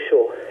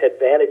social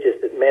advantages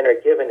that men are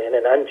given in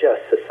an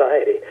unjust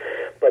society.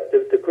 But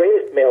the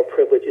greatest male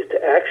privilege is to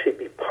actually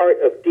be part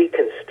of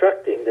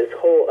deconstructing this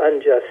whole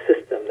unjust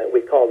system that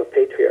we call the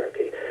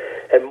patriarchy.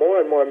 And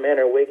more men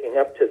are waking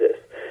up to this.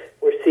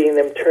 We're seeing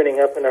them turning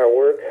up in our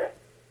work,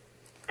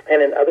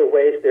 and in other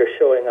ways they're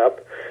showing up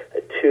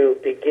to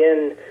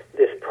begin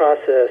this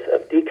process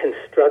of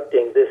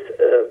deconstructing this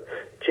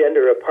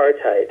gender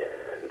apartheid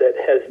that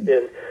has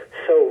been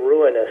so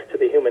ruinous to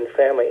the human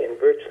family in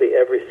virtually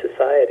every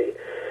society.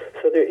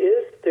 So there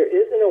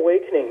is an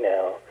awakening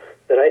now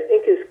that I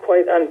think is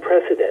quite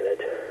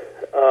unprecedented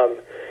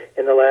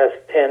in the last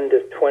 10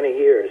 to 20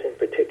 years in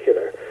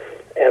particular.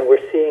 And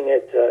we're seeing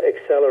it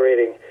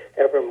accelerating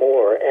ever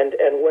more.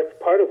 And what's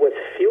part of what's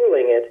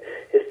fueling it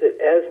is that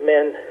as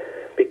men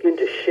begin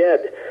to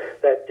shed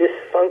that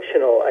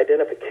dysfunctional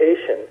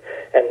identification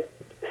and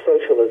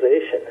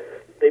socialization,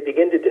 they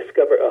begin to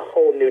discover a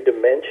whole new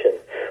dimension,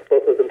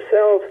 both of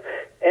themselves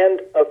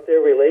and of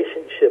their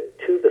relationship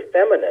to the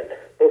feminine,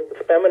 both the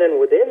feminine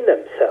within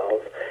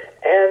themselves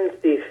and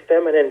the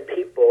feminine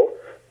people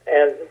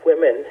and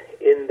women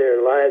in their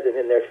lives and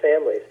in their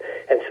families.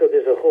 And so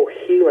there's a whole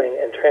healing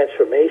and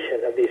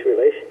transformation of these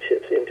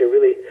relationships into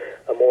really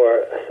a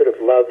more sort of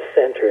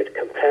love-centered,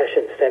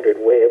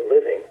 compassion-centered way of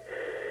living.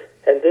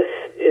 And this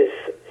is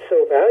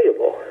so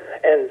valuable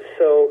and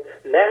so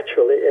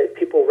natural.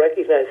 People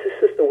recognize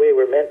this is the way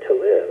we're meant to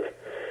live.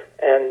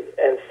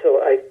 And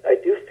so I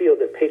do feel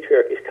that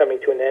patriarchy is coming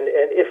to an end.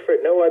 And if for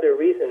no other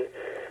reason,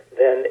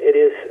 then it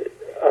is,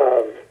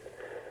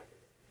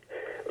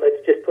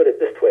 let's just put it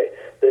this way,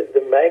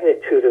 the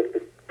magnitude of the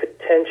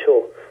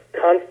potential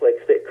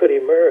conflicts that could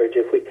emerge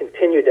if we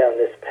continue down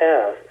this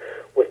path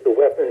with the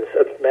weapons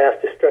of mass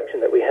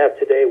destruction that we have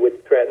today would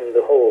threaten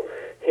the whole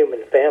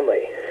human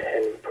family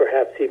and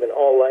perhaps even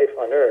all life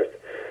on Earth.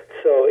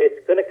 So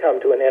it's going to come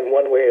to an end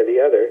one way or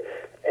the other,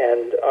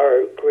 and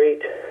our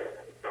great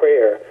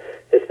prayer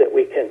is that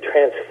we can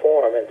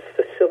transform and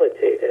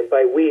facilitate, and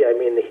by we I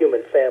mean the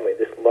human family,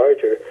 this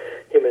larger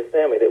human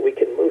family, that we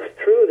can move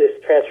through this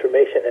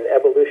transformation and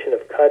evolution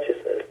of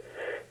consciousness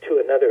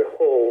to another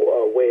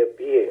whole way of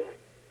being.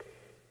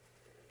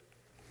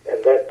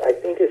 And that, I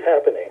think, is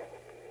happening.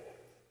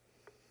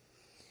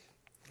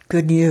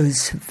 Good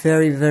news.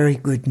 Very, very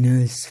good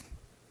news.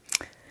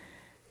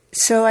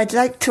 So I'd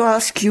like to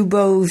ask you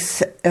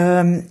both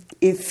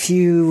if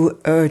you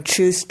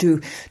choose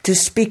to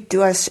speak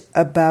to us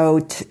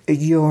about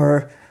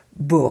your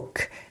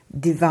book,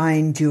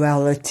 Divine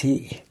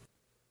Duality.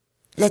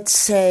 Let's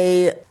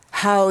say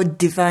how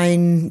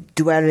divine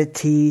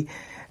duality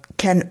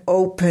can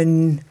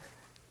open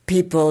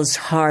people's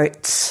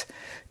hearts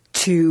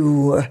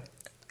to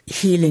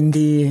healing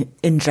the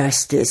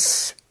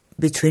injustice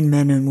between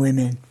men and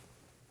women?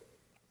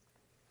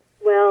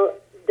 Well,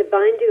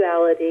 Divine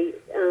Duality,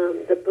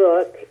 the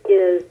book,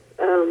 it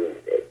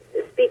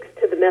speaks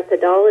to the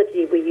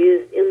methodology we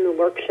used in the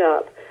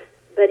workshop,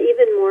 but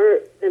even more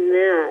than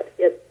that,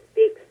 it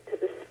speaks to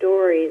the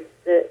stories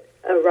that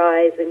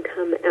arise and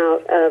come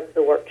out of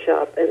the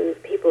workshop and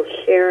people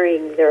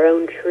sharing their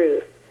own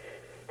truth.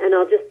 And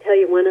I'll just tell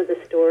you one of the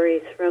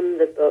stories from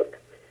the book,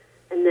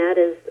 and that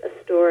is a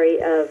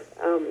story of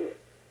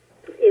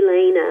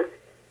Elena,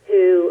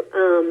 who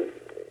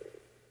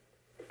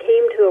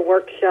came to a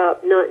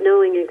workshop not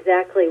knowing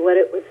exactly what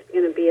it was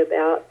going to be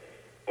about.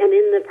 And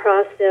in the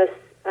process,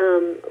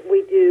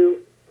 we do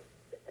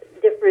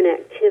different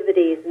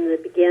activities. In the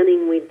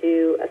beginning, we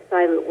do a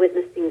silent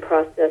witnessing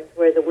process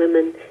where the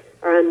women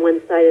are on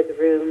one side of the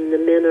room and the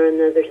men are on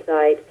the other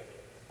side.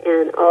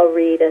 And I'll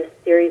read a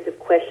series of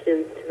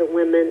questions to the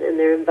women, and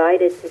they're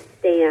invited to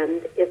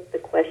stand if the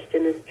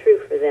question is true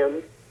for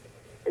them.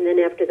 And then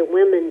after the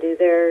women do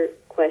their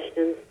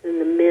questions, then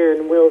the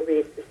men will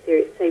read the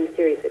same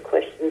series of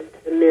questions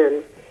to the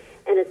men.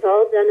 And it's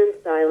all done in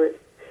silence.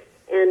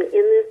 And in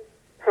this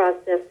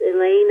process,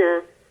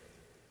 Elena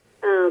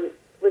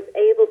was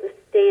able to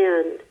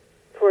stand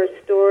for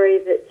a story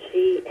that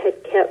she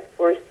had kept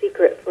for a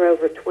secret for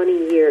over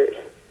 20 years.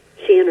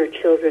 She and her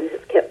children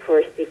have kept for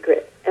a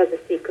secret, as a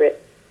secret.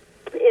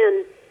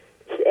 And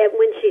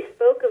when she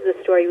spoke of the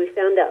story, we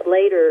found out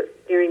later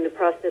during the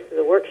process of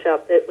the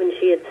workshop that when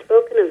she had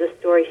spoken of the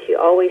story, she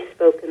always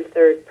spoke in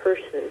third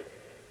person.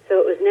 So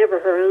it was never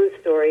her own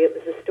story, it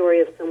was a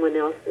story of someone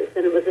else's.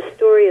 And it was a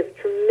story of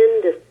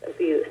tremendous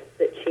abuse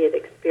that she had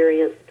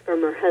experienced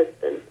from her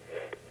husband.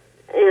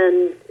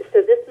 And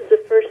so this was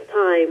the first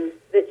time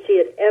that she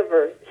had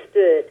ever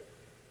stood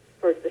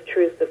for the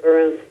truth of her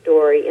own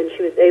story, and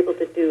she was able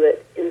to do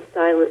it in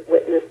silent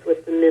witness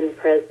with the men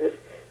present.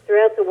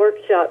 Throughout the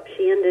workshop,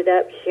 she ended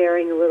up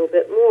sharing a little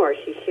bit more.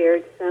 She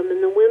shared some in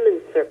the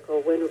women's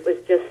circle when it was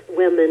just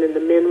women and the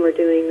men were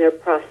doing their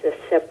process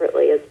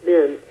separately as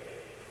men.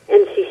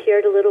 And she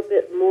shared a little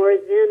bit more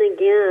then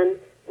again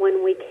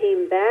when we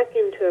came back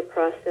into a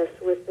process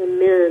with the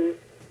men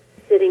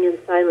sitting in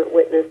silent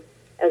witness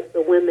as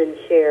the women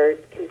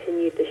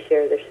continued to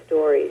share their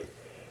stories.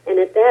 And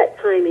at that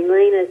time,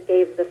 Elena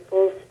gave the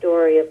full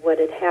story of what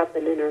had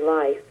happened in her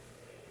life.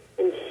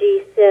 And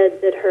she said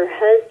that her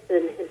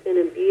husband had been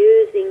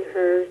abusing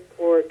her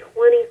for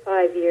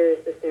 25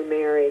 years of their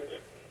marriage.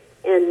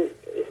 And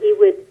the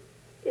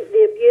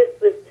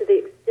abuse was to the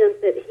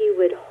extent that he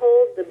would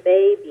hold their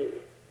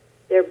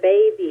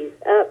babies,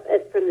 up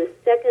from the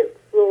second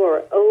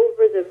floor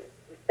over the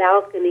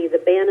balcony, the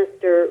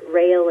banister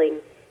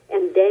railing,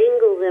 and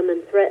dangle them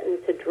and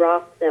threaten to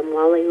drop them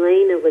while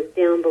Elena was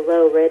down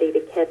below ready to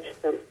catch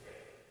them.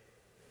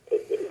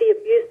 The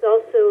abuse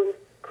also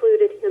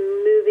included him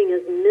moving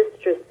his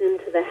mistress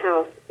into the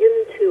house,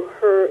 into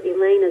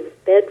Elena's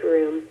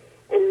bedroom,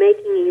 and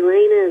making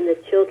Elena and the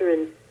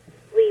children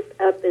sleep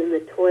up in the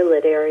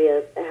toilet area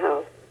of the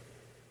house.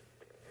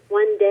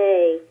 One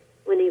day,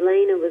 when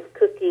Elena was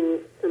cooking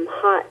some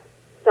hot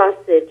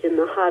sausage in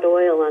the hot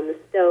oil on the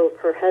stove,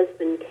 her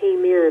husband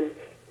came in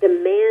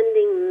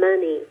demanding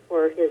money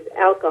for his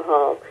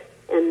alcohol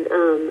and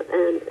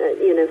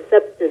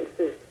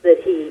substances that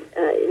he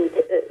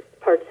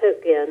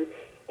partook in.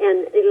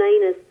 And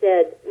Elena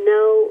said,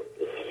 no,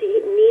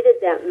 she needed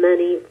that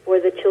money for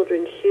the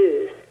children's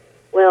shoes.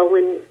 Well,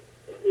 when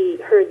he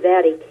heard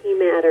that, he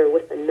came at her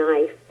with a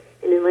knife,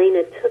 and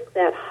Elena took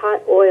that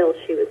hot oil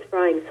she was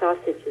frying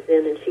sausages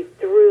in, and she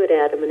threw it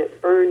at him, and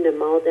it burned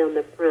him all down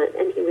the front,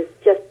 and he was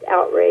just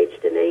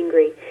outraged and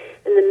angry.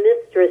 And the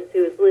mistress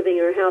who was living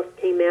in her house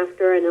came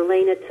after her, and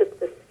Elena took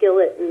the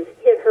skillet and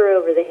hit her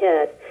over the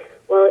head.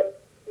 Well,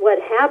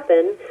 what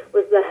happened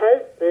was the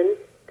husband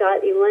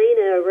got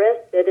Elena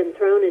arrested and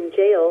thrown in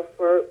jail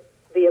for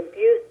the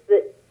abuse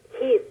that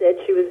he said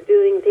she was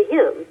doing to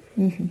him.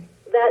 Mm-hmm.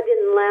 That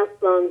didn't last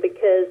long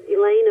because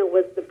Elena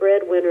was the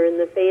breadwinner in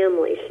the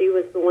family. She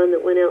was the one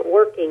that went out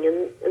working,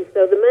 and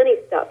so the money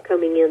stopped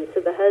coming in.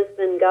 So the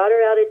husband got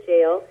her out of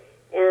jail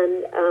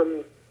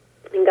and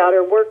got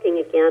her working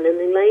again, and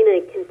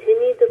Elena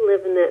continued to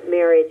live in that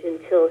marriage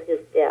until his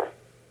death.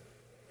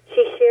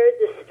 She shared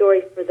this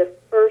story for the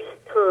first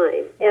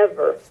time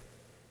ever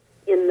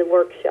in the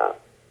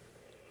workshop.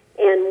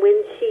 And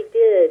when she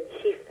did,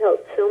 she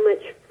felt so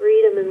much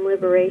freedom and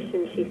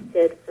liberation, she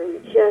said,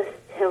 from just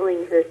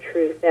telling her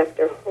truth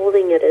after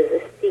holding it as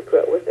a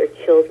secret with her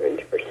children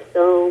for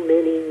so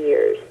many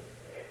years.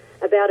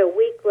 About a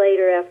week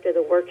later after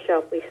the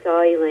workshop, we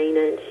saw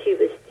Elena, and she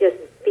was just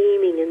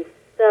beaming and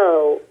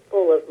so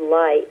full of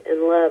light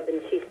and love.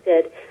 And she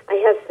said, I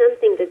have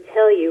something to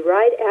tell you.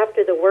 Right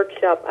after the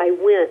workshop, I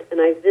went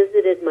and I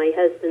visited my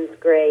husband's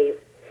grave,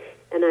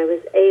 and I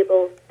was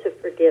able to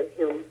forgive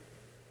him.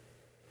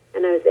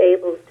 And I was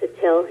able to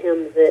tell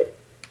him that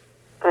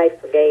I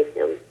forgave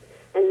him.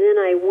 And then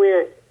I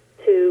went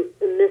to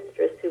the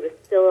mistress who was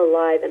still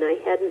alive, and I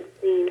hadn't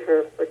seen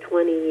her for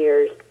 20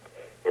 years.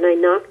 And I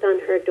knocked on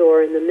her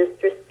door, and the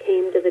mistress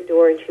came to the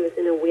door, and she was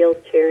in a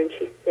wheelchair, and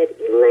she said,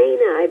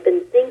 Elena, I've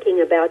been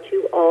thinking about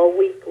you all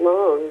week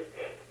long,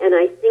 and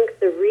I think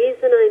the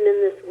reason I'm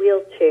in this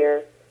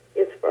wheelchair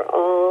is for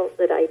all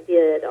that I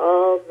did,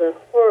 all the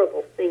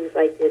horrible things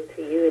I did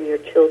to you and your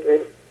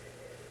children.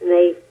 And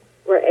they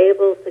were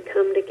able to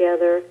come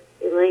together.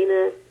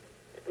 Elena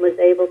was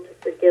able to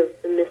forgive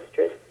the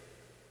mistress.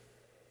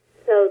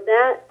 So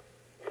that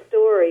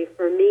story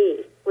for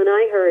me, when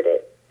I heard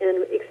it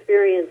and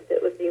experienced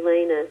it with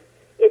Elena,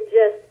 it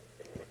just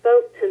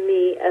spoke to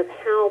me of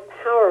how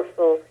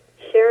powerful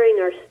sharing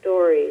our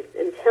stories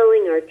and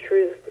telling our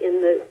truth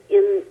in the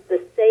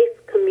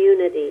safe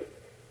community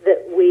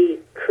that we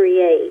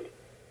create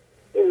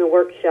in the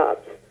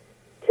workshops,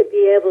 to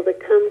be able to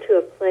come to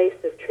a place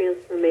of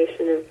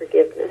transformation and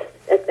forgiveness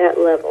at that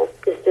level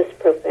is just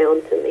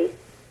profound to me.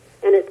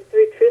 And it's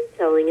through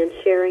truth-telling and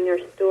sharing our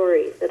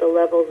stories at a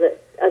level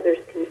that others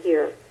can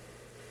hear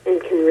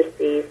and can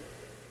receive.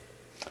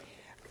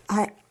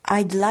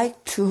 I'd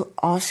like to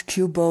ask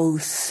you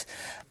both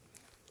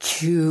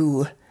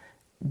to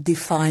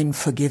define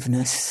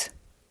forgiveness.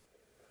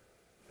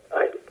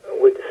 I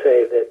would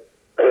say that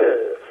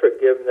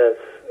forgiveness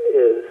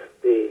is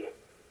the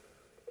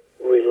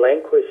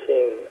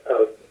relinquishing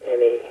of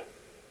any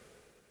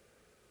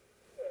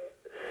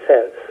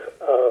sense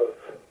of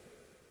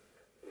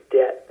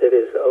debt that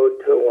is owed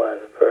to one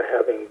for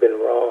having been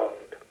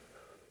wronged,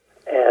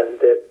 and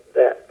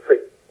that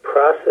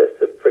process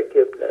of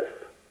forgiveness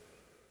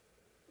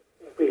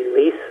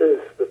releases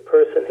the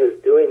person who's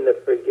doing the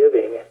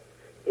forgiving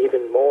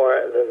even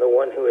more than the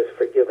one who is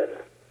forgiven.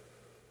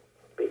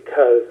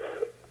 Because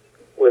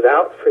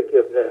without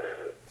forgiveness,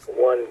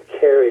 one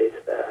carries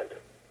that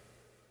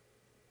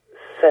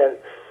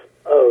sense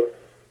of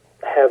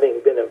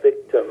having been a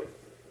victim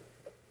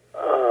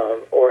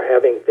or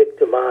having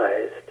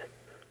victimized,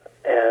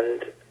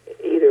 and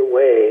either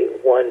way,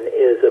 one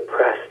is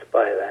oppressed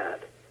by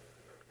that.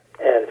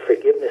 And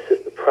forgiveness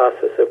is the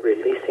process of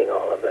releasing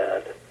all of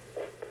that.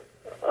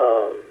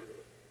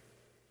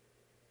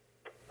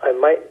 I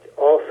might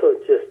also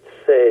just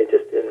say,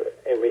 just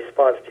in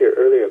response to your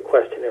earlier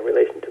question in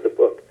relation to the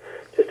book,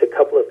 just a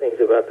couple of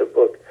things about the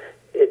book.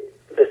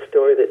 The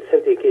story that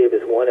Cynthia gave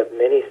is one of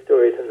many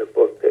stories in the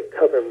book that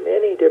cover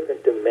many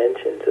different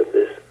dimensions of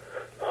this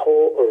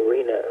whole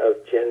arena of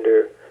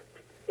gender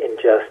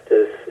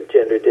injustice,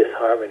 gender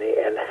disharmony,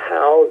 and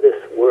how this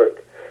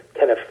work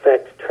can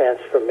affect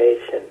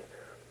transformation,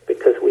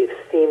 because we've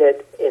seen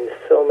it in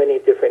so many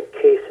different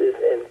cases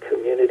and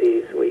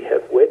communities. We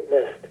have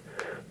witnessed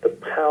the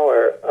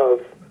power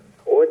of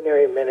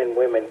ordinary men and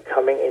women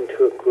coming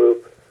into a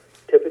group.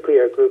 Typically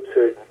our groups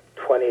are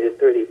 20 to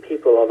 30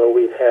 people, although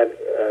we've had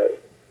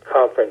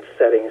conference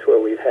settings where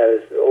we've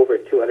had over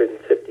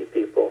 250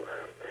 people.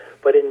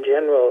 But in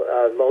general,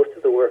 most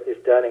of the work is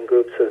done in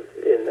groups of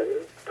in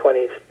the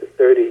 20s to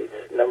 30s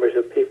numbers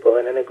of people.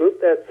 And in a group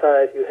that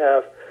size, you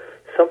have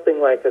something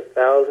like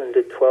 1,000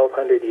 to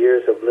 1,200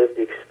 years of lived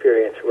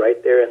experience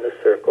right there in the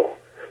circle.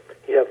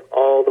 You have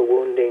all the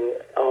wounding,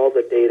 all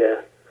the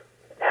data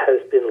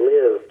has been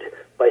lived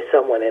by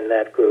someone in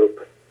that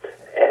group.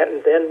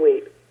 And then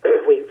we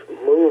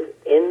move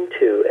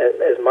into,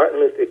 as Martin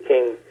Luther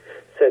King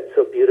said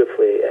so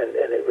beautifully, and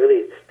it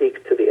really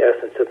speaks to the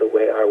essence of the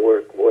way our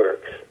work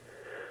works.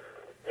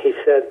 He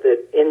said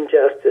that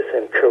injustice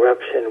and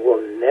corruption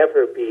will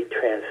never be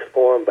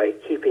transformed by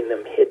keeping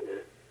them hidden,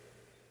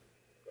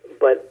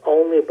 but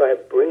only by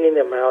bringing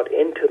them out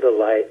into the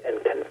light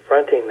and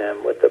confronting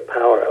them with the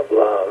power of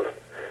love.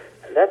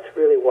 And that's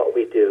really what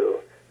we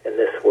do in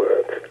this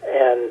work.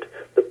 And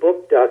the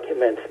book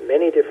documents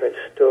many different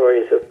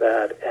stories of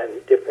that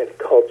and different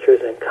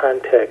cultures and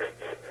contexts.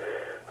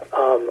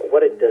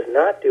 What it does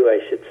not do,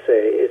 I should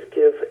say, is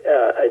give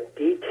a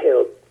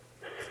detailed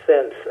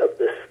sense of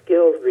the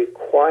skills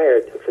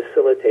required to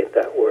facilitate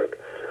that work.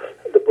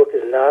 The book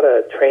is not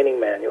a training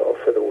manual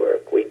for the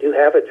work. We do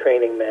have a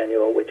training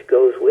manual which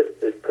goes with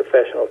the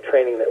professional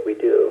training that we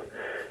do.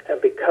 And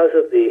because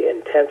of the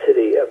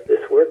intensity of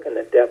this work and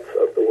the depth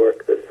of the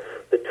work, the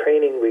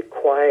training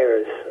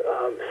requires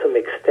some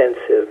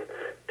extensive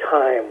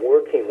time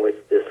working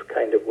with this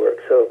kind of work.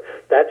 So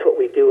that's what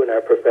we do in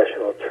our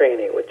professional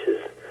training, which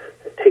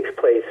takes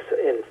place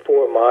in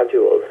 4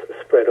 modules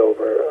spread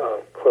over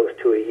close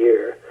to a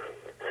year,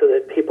 so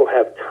that people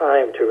have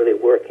time to really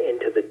work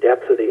into the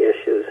depth of the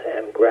issues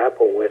and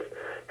grapple with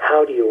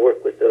how do you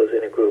work with those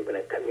in a group, in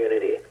a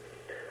community.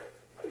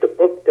 The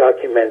book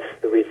documents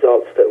the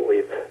results that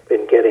we've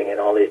been getting in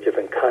all these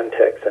different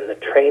contexts, and the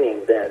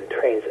training then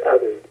trains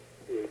others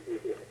to do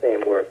the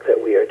same work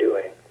that we are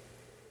doing.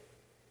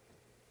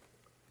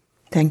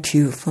 Thank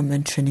you for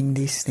mentioning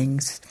these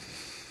things.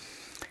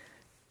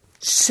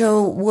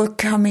 So we're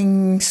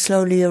coming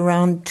slowly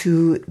around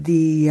to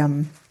the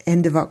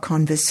end of our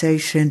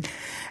conversation,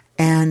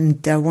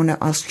 and I want to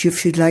ask you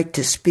if you'd like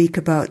to speak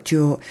about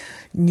your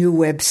new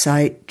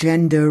website,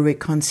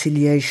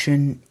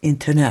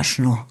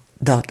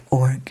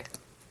 genderreconciliationinternational.org.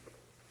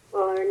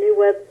 Well, our new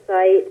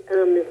website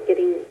is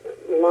getting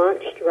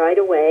launched right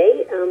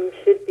away,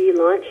 should be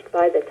launched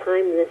by the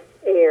time this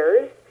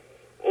airs,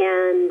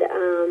 and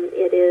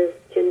it is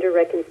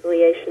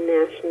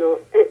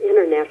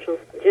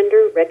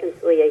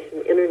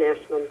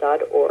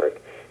genderreconciliationinternational.org.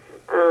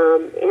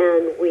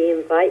 And we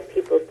invite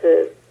people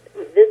to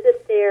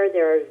visit there.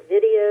 There are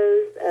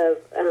videos of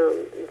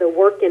the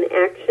work in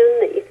action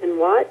that you can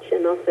watch,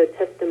 and also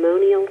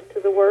testimonials to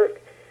the work.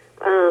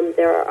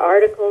 There are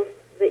articles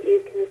that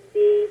you can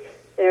see.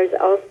 There's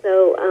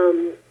also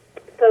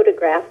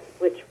photographs,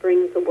 which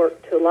brings the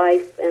work to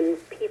life, and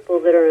people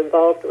that are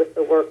involved with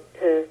the work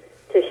to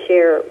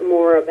share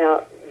more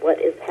about what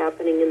is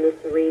happening in this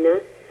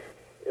arena.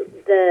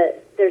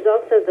 There's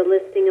also the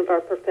listing of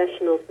our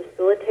professional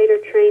facilitator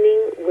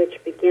training,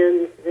 which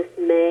begins this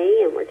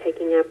May, and we're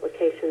taking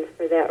applications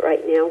for that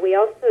right now. We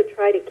also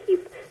try to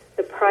keep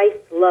the price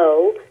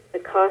low, the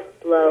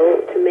cost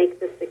low, to make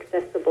this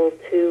accessible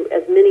to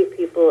as many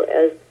people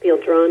as feel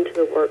drawn to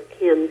the work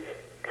can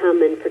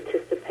come and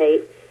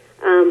participate.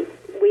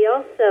 We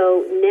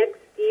also, next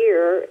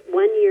year,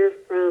 1 year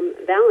from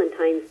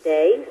Valentine's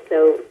Day,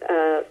 so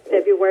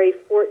February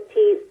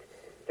 14th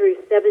through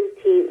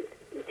 17th,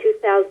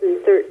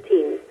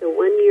 2013, so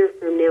 1 year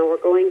from now, we're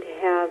going to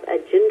have a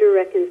Gender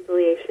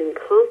Reconciliation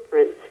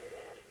Conference,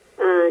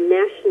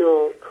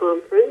 national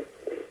conference,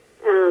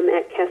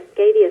 at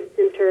Cascadia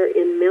Center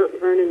in Mount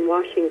Vernon,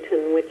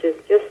 Washington, which is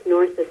just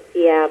north of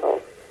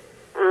Seattle.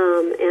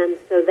 And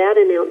so that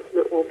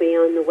announcement will be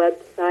on the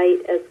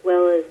website, as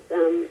well as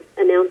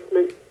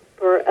announcements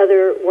for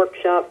other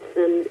workshops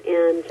and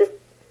just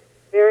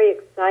very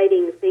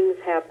exciting things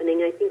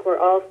happening. I think we're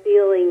all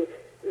feeling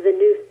the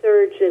new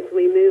surge as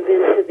we move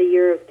into the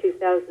year of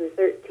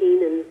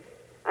 2013, and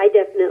I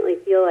definitely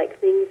feel like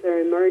things are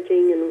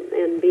emerging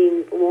and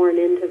being born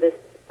into this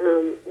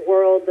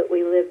world that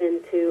we live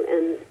into,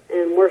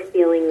 and we're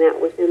feeling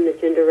that within the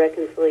gender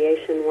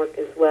reconciliation work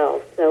as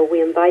well. So we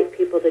invite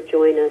people to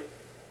join us.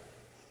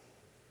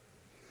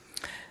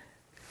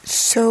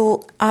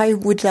 So I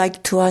would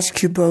like to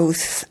ask you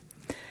both,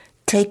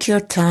 take your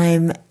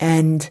time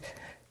and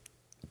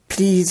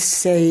please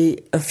say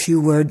a few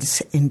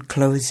words in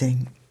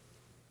closing.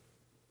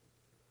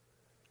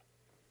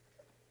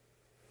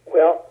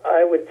 Well,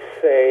 I would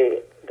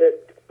say that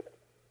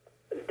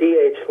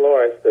D.H.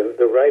 Lawrence,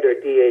 the writer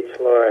D.H.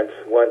 Lawrence,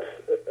 once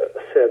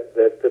said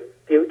that the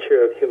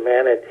future of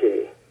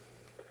humanity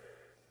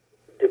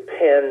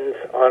depends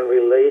on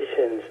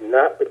relations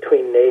not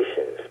between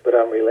nations, but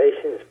on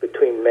relations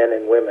between men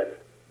and women.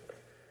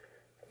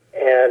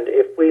 And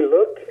if we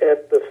look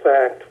at the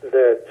fact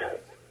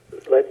that,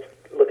 let's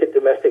look at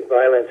domestic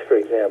violence, for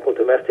example.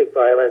 Domestic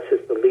violence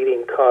is the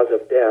leading cause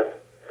of death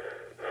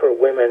for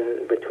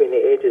women between the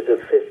ages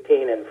of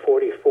 15 and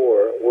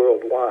 44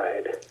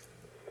 worldwide.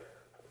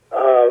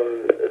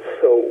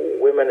 So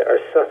women are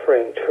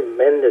suffering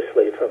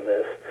tremendously from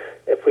this.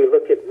 If we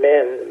look at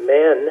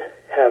men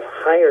have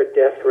higher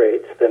death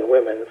rates than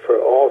women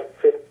for all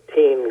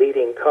 15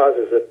 leading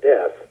causes of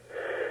death.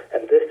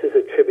 And this is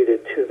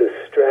attributed to the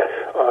stress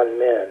on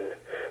men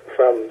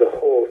from the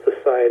whole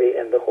society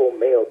and the whole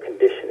male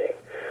conditioning.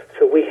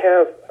 So we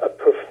have a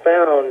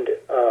profound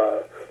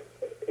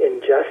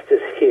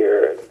injustice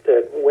here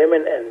that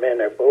women and men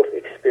are both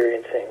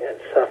experiencing and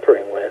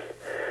suffering with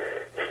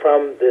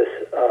from this,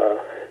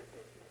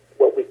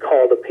 what we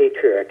call the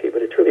patriarchy,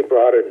 but it's really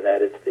broader than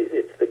that. It's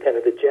the kind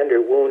of the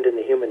gender wound in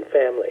the human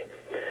family.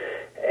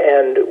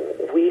 And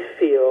we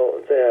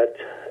feel that,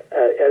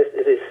 as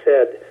it is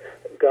said,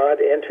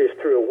 God enters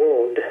through a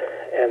wound,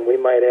 and we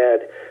might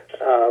add,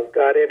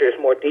 God enters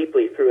more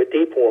deeply through a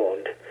deep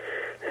wound.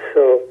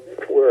 So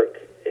this work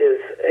is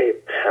a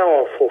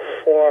powerful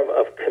form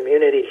of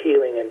community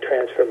healing and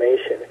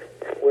transformation,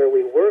 where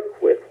we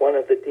work with one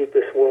of the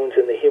deepest wounds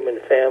in the human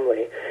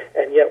family,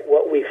 and yet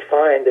what we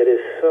find that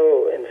is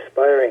so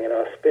inspiring and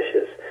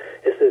auspicious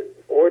is that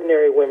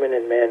ordinary women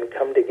and men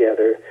come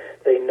together.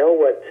 They know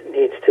what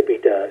needs to be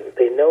done.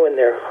 They know in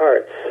their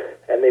hearts,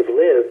 and they've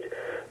lived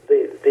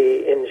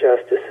the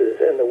injustices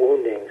and the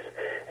woundings.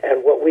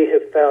 And what we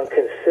have found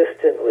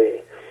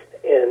consistently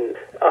in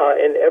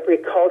every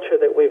culture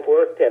that we've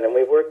worked in, and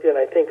we've worked in,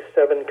 I think,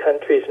 7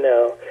 countries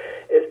now,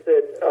 is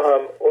that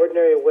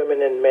ordinary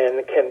women and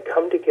men can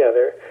come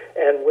together,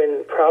 and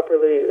when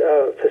properly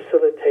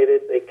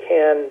facilitated, they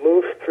can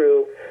move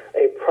through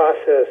a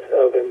process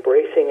of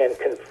embracing and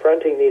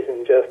confronting these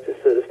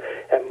injustices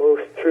and move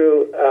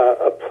through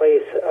a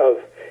place of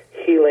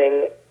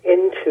healing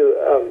into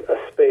a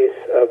space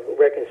of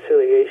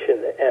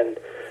reconciliation and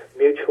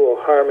mutual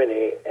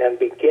harmony, and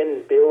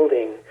begin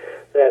building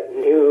that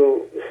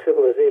new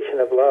civilization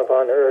of love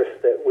on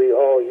earth that we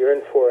all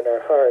yearn for in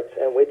our hearts,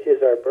 and which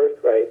is our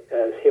birthright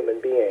as human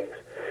beings.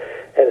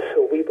 And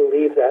so we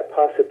believe that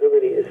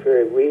possibility is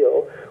very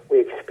real. We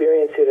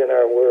experience it in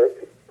our work,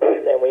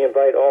 and we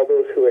invite all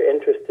those who are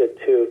interested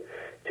to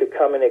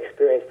come and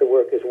experience the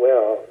work as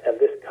well. And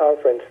this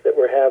conference that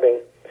we're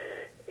having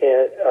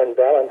on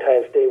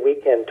Valentine's Day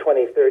weekend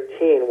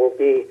 2013 will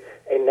be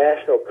a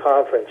national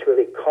conference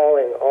really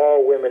calling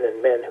all women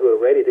and men who are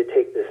ready to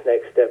take this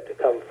next step to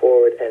come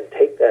forward and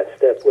take that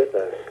step with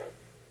us.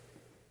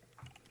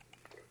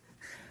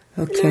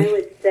 Okay. And I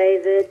would say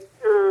that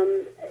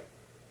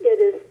it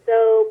is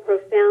so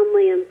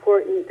profoundly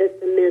important that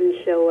the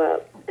men show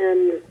up.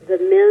 And the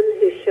men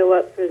who show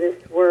up for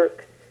this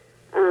work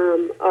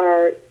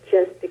are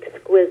just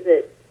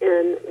exquisite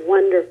and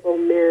wonderful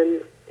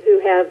men who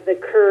have the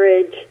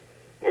courage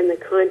and the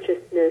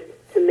consciousness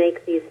to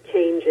make these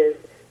changes.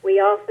 We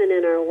often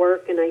in our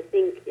work, and I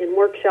think in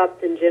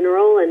workshops in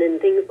general and in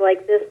things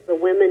like this, the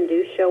women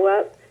do show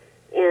up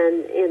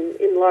and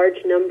in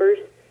large numbers,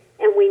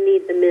 and we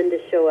need the men to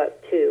show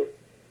up too.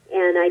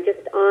 And I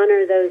just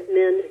honor those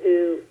men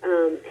who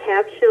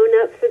have shown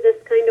up for this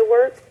kind of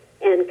work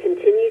and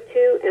continue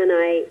to, and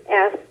I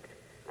ask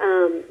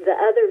the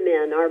other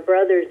men, our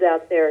brothers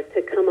out there,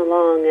 to come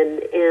along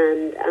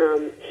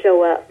and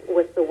show up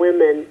with the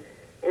women,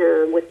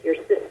 with your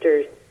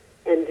sisters,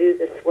 and do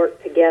this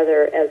work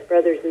together as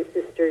brothers and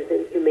sisters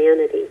in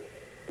humanity.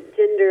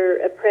 Gender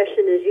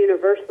oppression is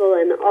universal,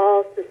 and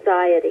all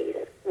societies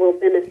will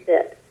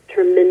benefit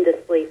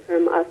tremendously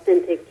from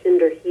authentic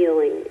gender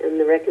healing and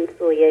the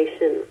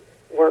reconciliation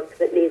work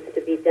that needs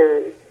to be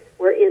done.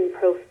 We're in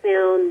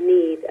profound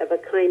need of a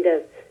kind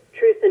of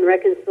Truth and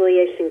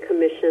Reconciliation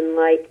Commission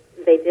like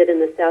they did in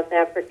the South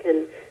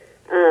African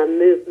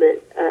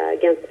movement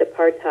against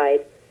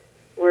apartheid.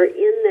 We're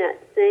in that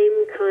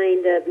same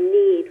kind of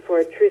need for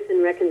a Truth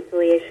and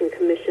Reconciliation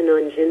Commission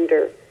on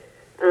gender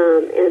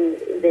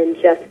and then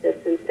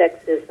justice and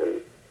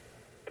sexism.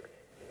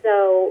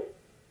 So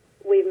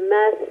we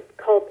must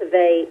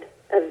cultivate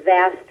a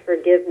vast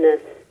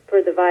forgiveness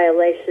for the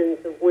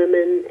violations of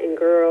women and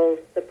girls,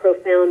 the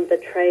profound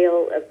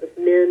betrayal of the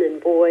men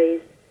and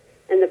boys,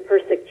 and the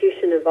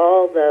persecution of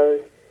all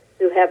those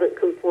who haven't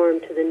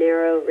conformed to the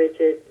narrow,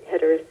 rigid,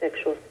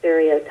 heterosexual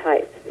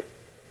stereotypes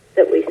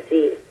that we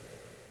see.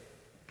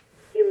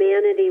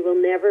 Humanity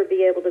will never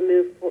be able to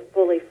move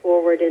fully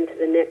forward into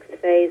the next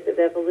phase of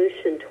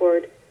evolution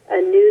toward a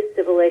new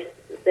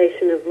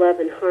civilization of love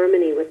and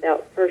harmony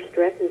without first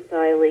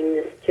reconciling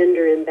this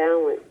gender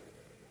imbalance.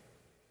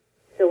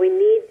 So we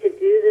need to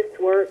do this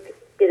work.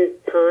 It is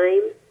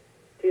time.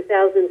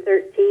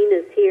 2013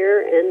 is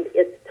here, and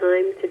it's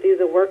time to do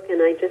the work,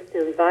 and I just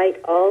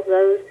invite all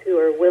those who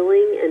are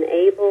willing and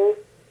able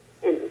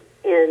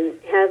and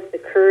have the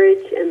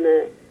courage and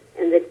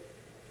the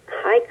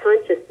high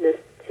consciousness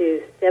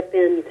to step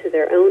into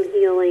their own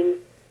healing,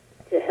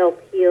 to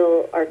help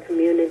heal our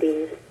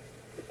communities,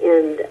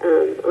 and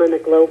on a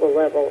global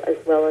level as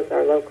well as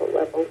our local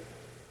level.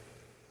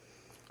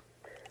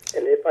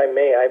 And if I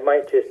may, I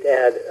might just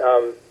add,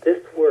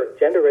 this work,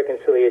 gender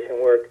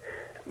reconciliation work,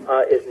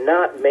 is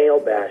not male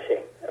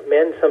bashing.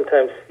 Men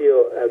sometimes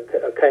feel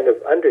a kind of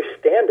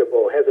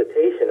understandable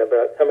hesitation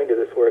about coming to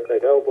this work,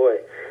 like, oh boy,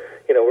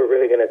 we're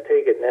really going to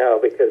take it now,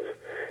 because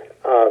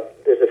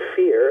there's a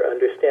fear,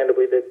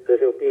 understandably, that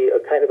there'll be a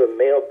kind of a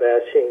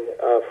male-bashing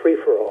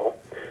free-for-all.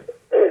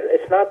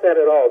 It's not that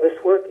at all. This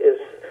work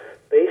is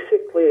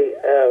basically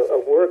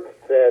a work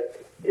that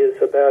is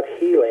about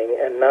healing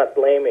and not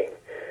blaming.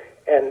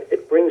 And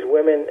it brings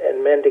women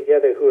and men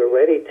together who are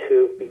ready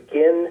to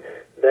begin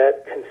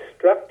that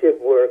constructive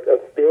work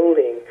of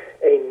building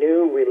a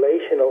new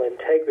relational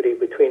integrity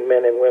between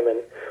men and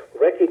women,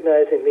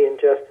 recognizing the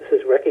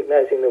injustices,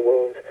 recognizing the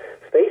wounds,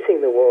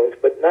 facing the wounds,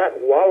 but not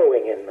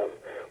wallowing in them.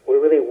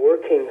 We're really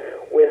working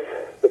with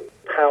the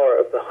power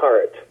of the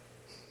heart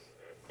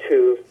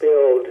to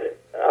build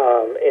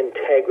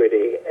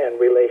integrity and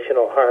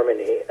relational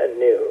harmony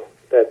anew.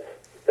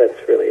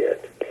 That's really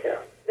it. Yeah.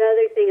 The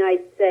other thing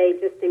I'd say,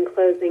 just in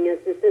closing, is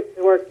that this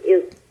work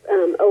is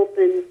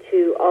open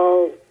to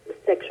all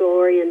sexual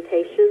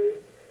orientations.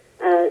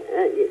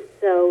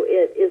 So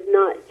it is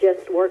not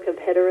just work of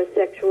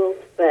heterosexuals,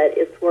 but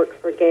it's work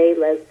for gay,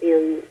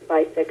 lesbian,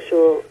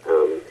 bisexual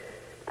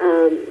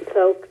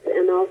folks,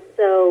 and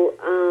also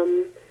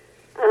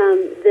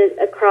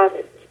across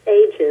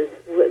ages.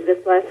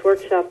 This last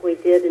workshop we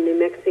did in New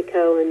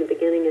Mexico in the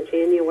beginning of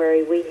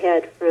January, we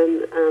had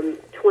from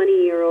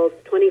 20-year-olds,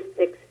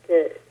 26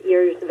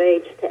 years of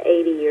age to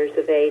 80 years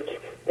of age.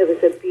 It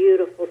was a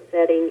beautiful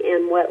setting,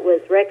 and what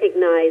was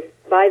recognized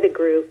by the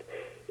group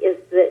is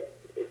that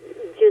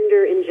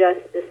gender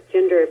injustice,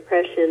 gender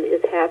oppression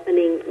is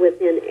happening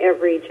within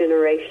every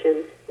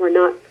generation. We're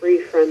not free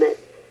from it,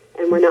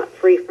 and we're not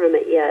free from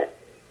it yet.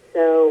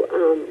 So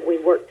we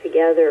work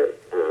together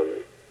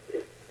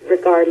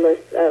regardless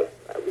of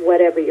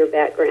whatever your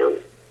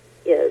background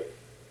is.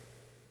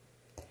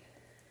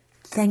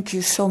 Thank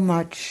you so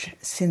much,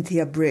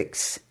 Cynthia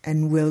Brix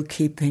and Will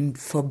Keeping,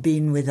 for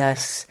being with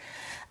us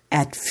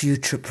at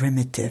Future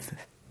Primitive.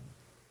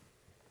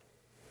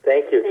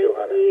 Thank you,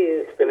 Johanna. Thank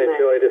you. It's been a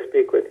joy to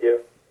speak with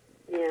you.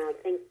 Yeah,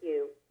 thank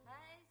you.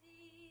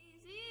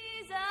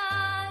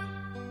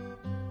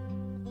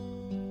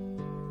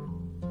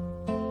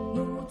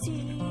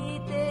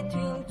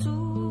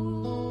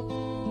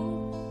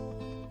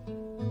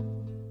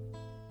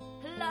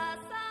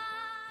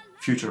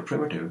 Future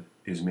Primitive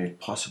is made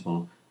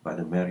possible by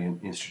the Marian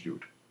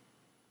Institute.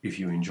 If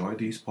you enjoy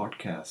these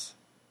podcasts,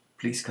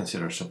 please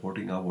consider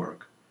supporting our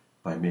work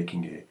by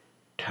making a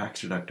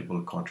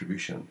tax-deductible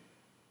contribution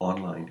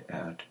online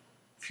at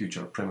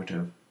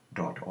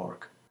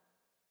futureprimitive.org.